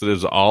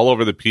laxatives all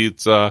over the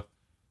pizza,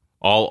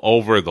 all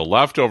over the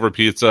leftover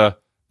pizza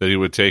that he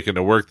would take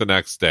into work the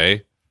next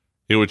day.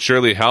 This would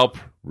surely help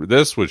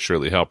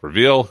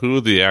reveal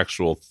who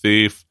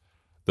the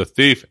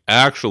thief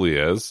actually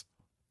is,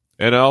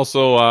 and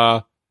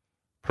also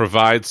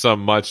provide some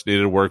much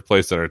needed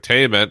workplace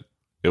entertainment.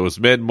 It was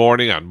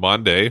mid-morning on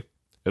Monday,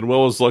 and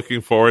Will was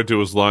looking forward to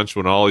his lunch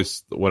when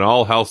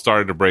all hell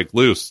started to break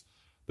loose.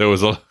 There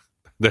was a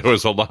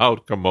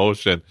loud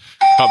commotion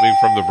coming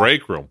from the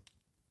break room.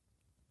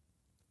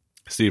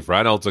 Steve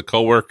Reynolds, a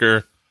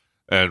coworker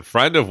and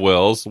friend of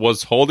Will's,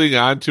 was holding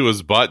on to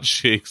his butt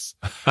cheeks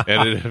in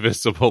an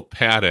invisible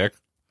panic.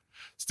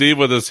 Steve,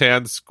 with his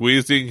hands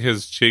squeezing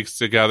his cheeks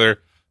together,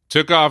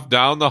 took off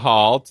down the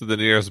hall to the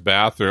nearest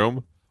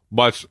bathroom,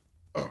 much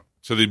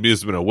to the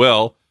amusement of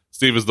Will.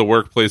 Steve is the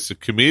workplace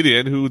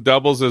comedian who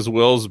doubles as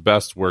Will's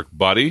best work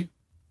buddy.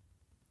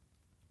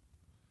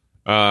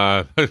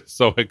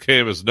 So it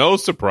came as no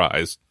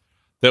surprise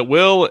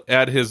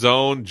that his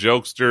own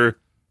jokester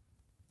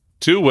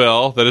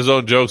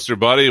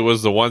buddy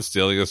was the one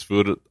stealing his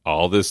food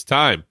all this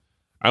time.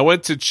 I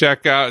went to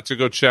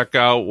go check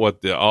out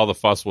what all the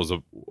fuss was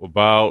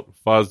about.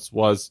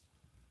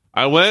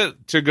 I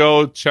went to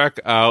go check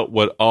out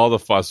what all the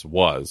fuss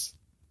was.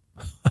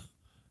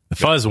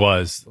 It's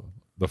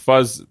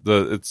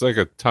like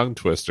a tongue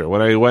twister.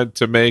 When I went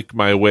to make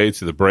my way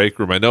to the break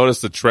room, I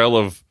noticed a trail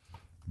of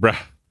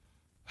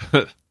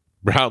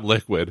brown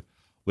liquid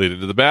leading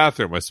to the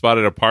bathroom. I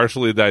spotted a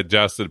partially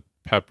digested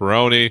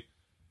pepperoni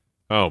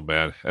Oh,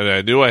 man. And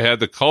I knew I had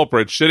the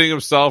culprit shitting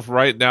himself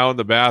right now in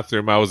the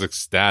bathroom. I was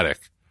ecstatic.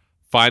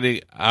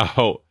 Finding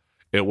out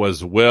it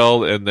was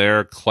Will in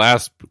there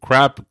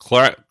crapping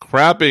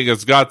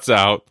his guts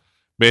out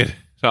made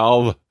it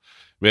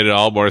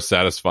all more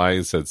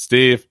satisfying, said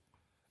Steve.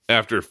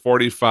 After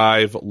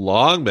 45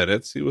 long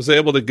minutes, he was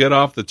able to get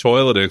off the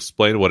toilet and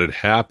explain what had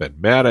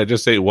happened. Man, I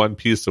just ate one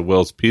piece of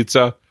Will's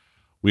pizza.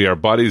 We are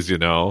buddies, you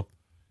know.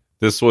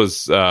 This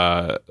was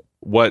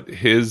what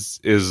his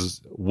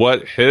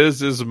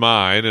is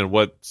mine and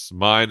what's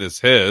mine is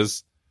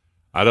his.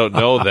 I don't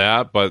know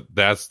that, but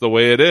that's the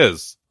way it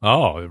is.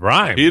 Oh, it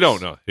rhymes. He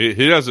don't know.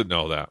 He doesn't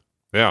know that.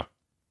 Yeah.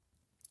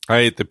 I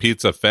ate the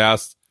pizza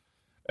fast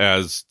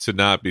as to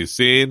not be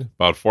seen.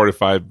 About 4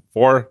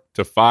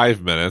 to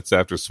 5 minutes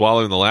after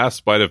swallowing the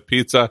last bite of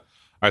pizza,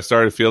 I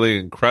started feeling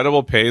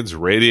incredible pains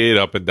radiate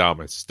up and down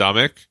my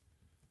stomach.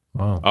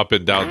 Oh. Up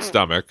and down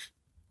stomach.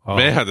 Oh.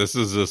 Man, this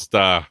is just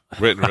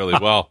written really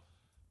well.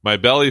 My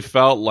belly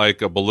felt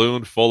like a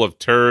balloon full of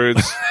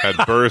turds had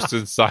burst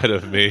inside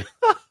of me.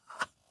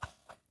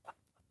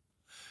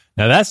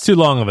 Now, that's too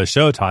long of a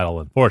show title,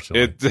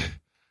 unfortunately.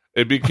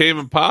 It became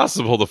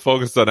impossible to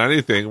focus on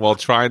anything while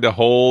trying to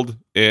hold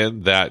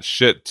in that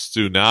shit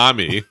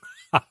tsunami.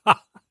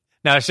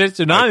 Now, shit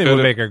tsunami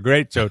would make a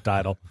great show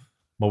title,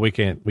 but we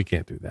can't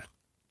do that.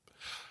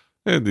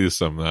 And do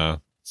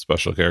some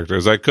special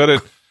characters. I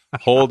couldn't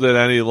hold it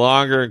any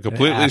longer and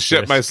completely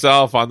shit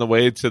myself on the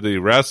way to the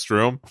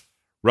restroom.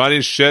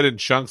 Running shit and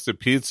chunks of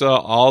pizza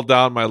all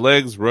down my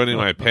legs, ruining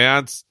my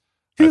pants.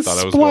 He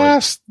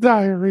splashed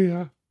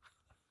diarrhea.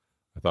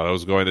 I thought I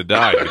was going to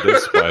die. He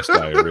did splash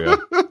diarrhea.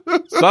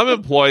 Some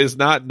employees,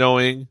 not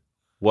knowing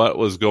what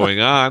was going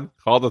on,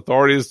 called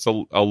authorities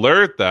to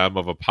alert them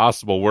of a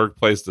possible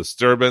workplace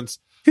disturbance.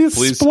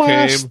 Police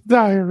came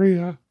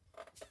diarrhea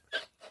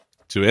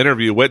to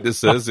interview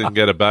witnesses and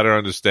get a better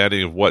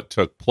understanding of what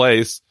took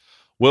place.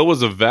 Will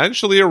was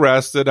eventually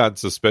arrested on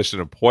suspicion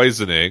of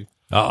poisoning,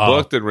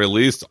 booked and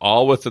released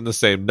all within the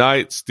same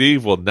night.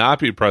 Steve will not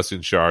be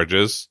pressing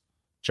charges.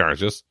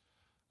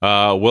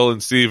 Will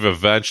and Steve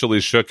eventually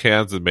shook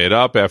hands and made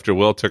up after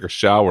Will took a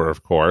shower,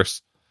 of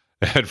course.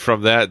 And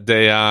from that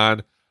day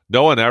on,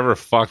 no one ever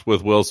fucked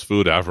with Will's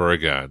food ever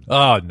again.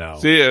 Oh, no.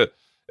 See,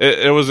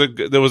 there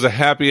was a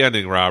happy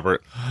ending,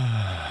 Robert.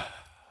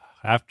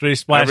 After he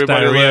splashed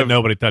diarrhea,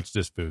 nobody touched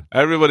his food.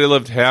 Everybody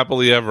lived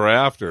happily ever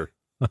after.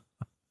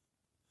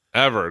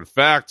 Ever. In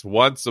fact,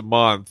 once a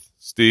month,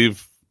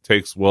 Steve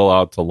takes Will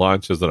out to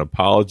lunch as an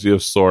apology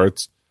of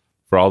sorts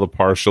for all the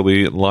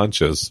partially eaten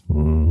lunches.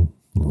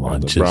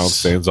 Lunches. The brown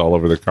stains all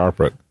over the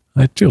carpet.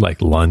 I do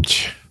like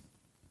lunch.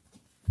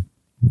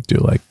 I do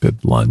like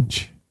good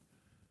lunch.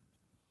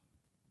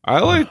 I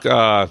like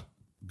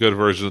good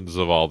versions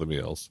of all the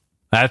meals.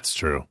 That's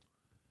true.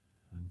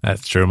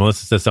 That's true.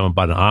 Melissa said something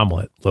about an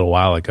omelet a little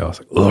while ago. I was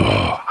like,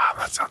 oh,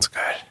 that sounds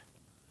good.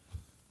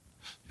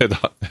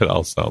 It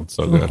all sounds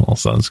so good. It all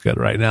sounds good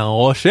right now.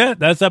 Well, shit,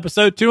 that's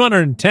episode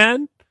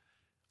 210.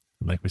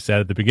 Like we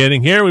said at the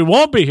beginning here, we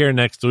won't be here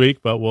next week,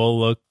 but we'll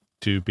look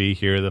to be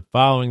here the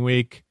following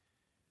week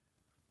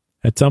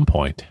at some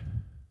point.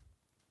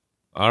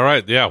 All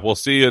right. Yeah, we'll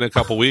see you in a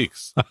couple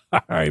weeks.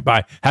 All right,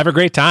 bye. Have a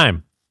great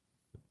time.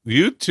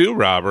 You too,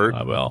 Robert.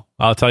 I will.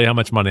 I'll tell you how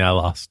much money I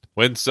lost.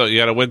 You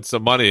got to win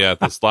some money at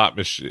the slot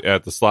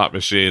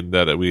machine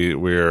that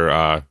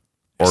we're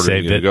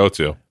ordering you to go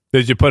to.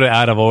 Did you put an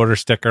out of order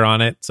sticker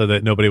on it so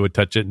that nobody would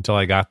touch it until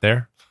I got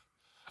there?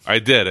 I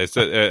did. I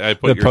said I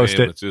put your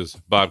name. It's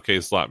just Bob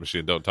K. Slot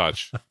Machine. Don't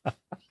touch.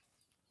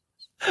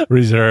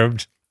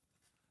 Reserved.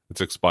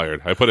 It's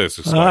expired. I put it as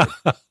expired.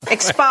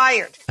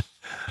 Expired.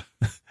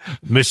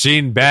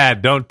 Machine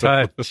bad. Don't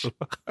touch.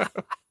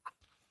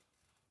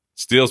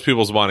 Steals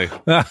people's money.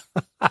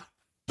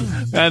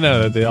 I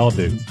know that they all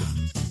do.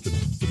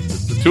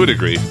 To a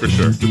degree, for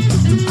sure.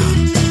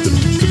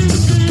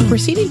 The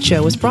preceding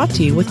show was brought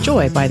to you with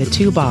joy by the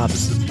Two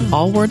Bobs.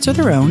 All words are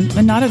their own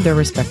and not of their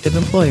respective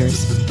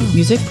employers.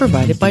 Music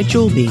provided by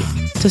Jewel-B.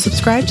 To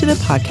subscribe to the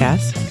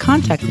podcast,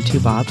 contact the Two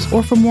Bobs,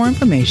 or for more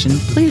information,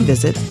 please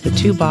visit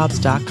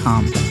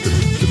thetwobobs.com.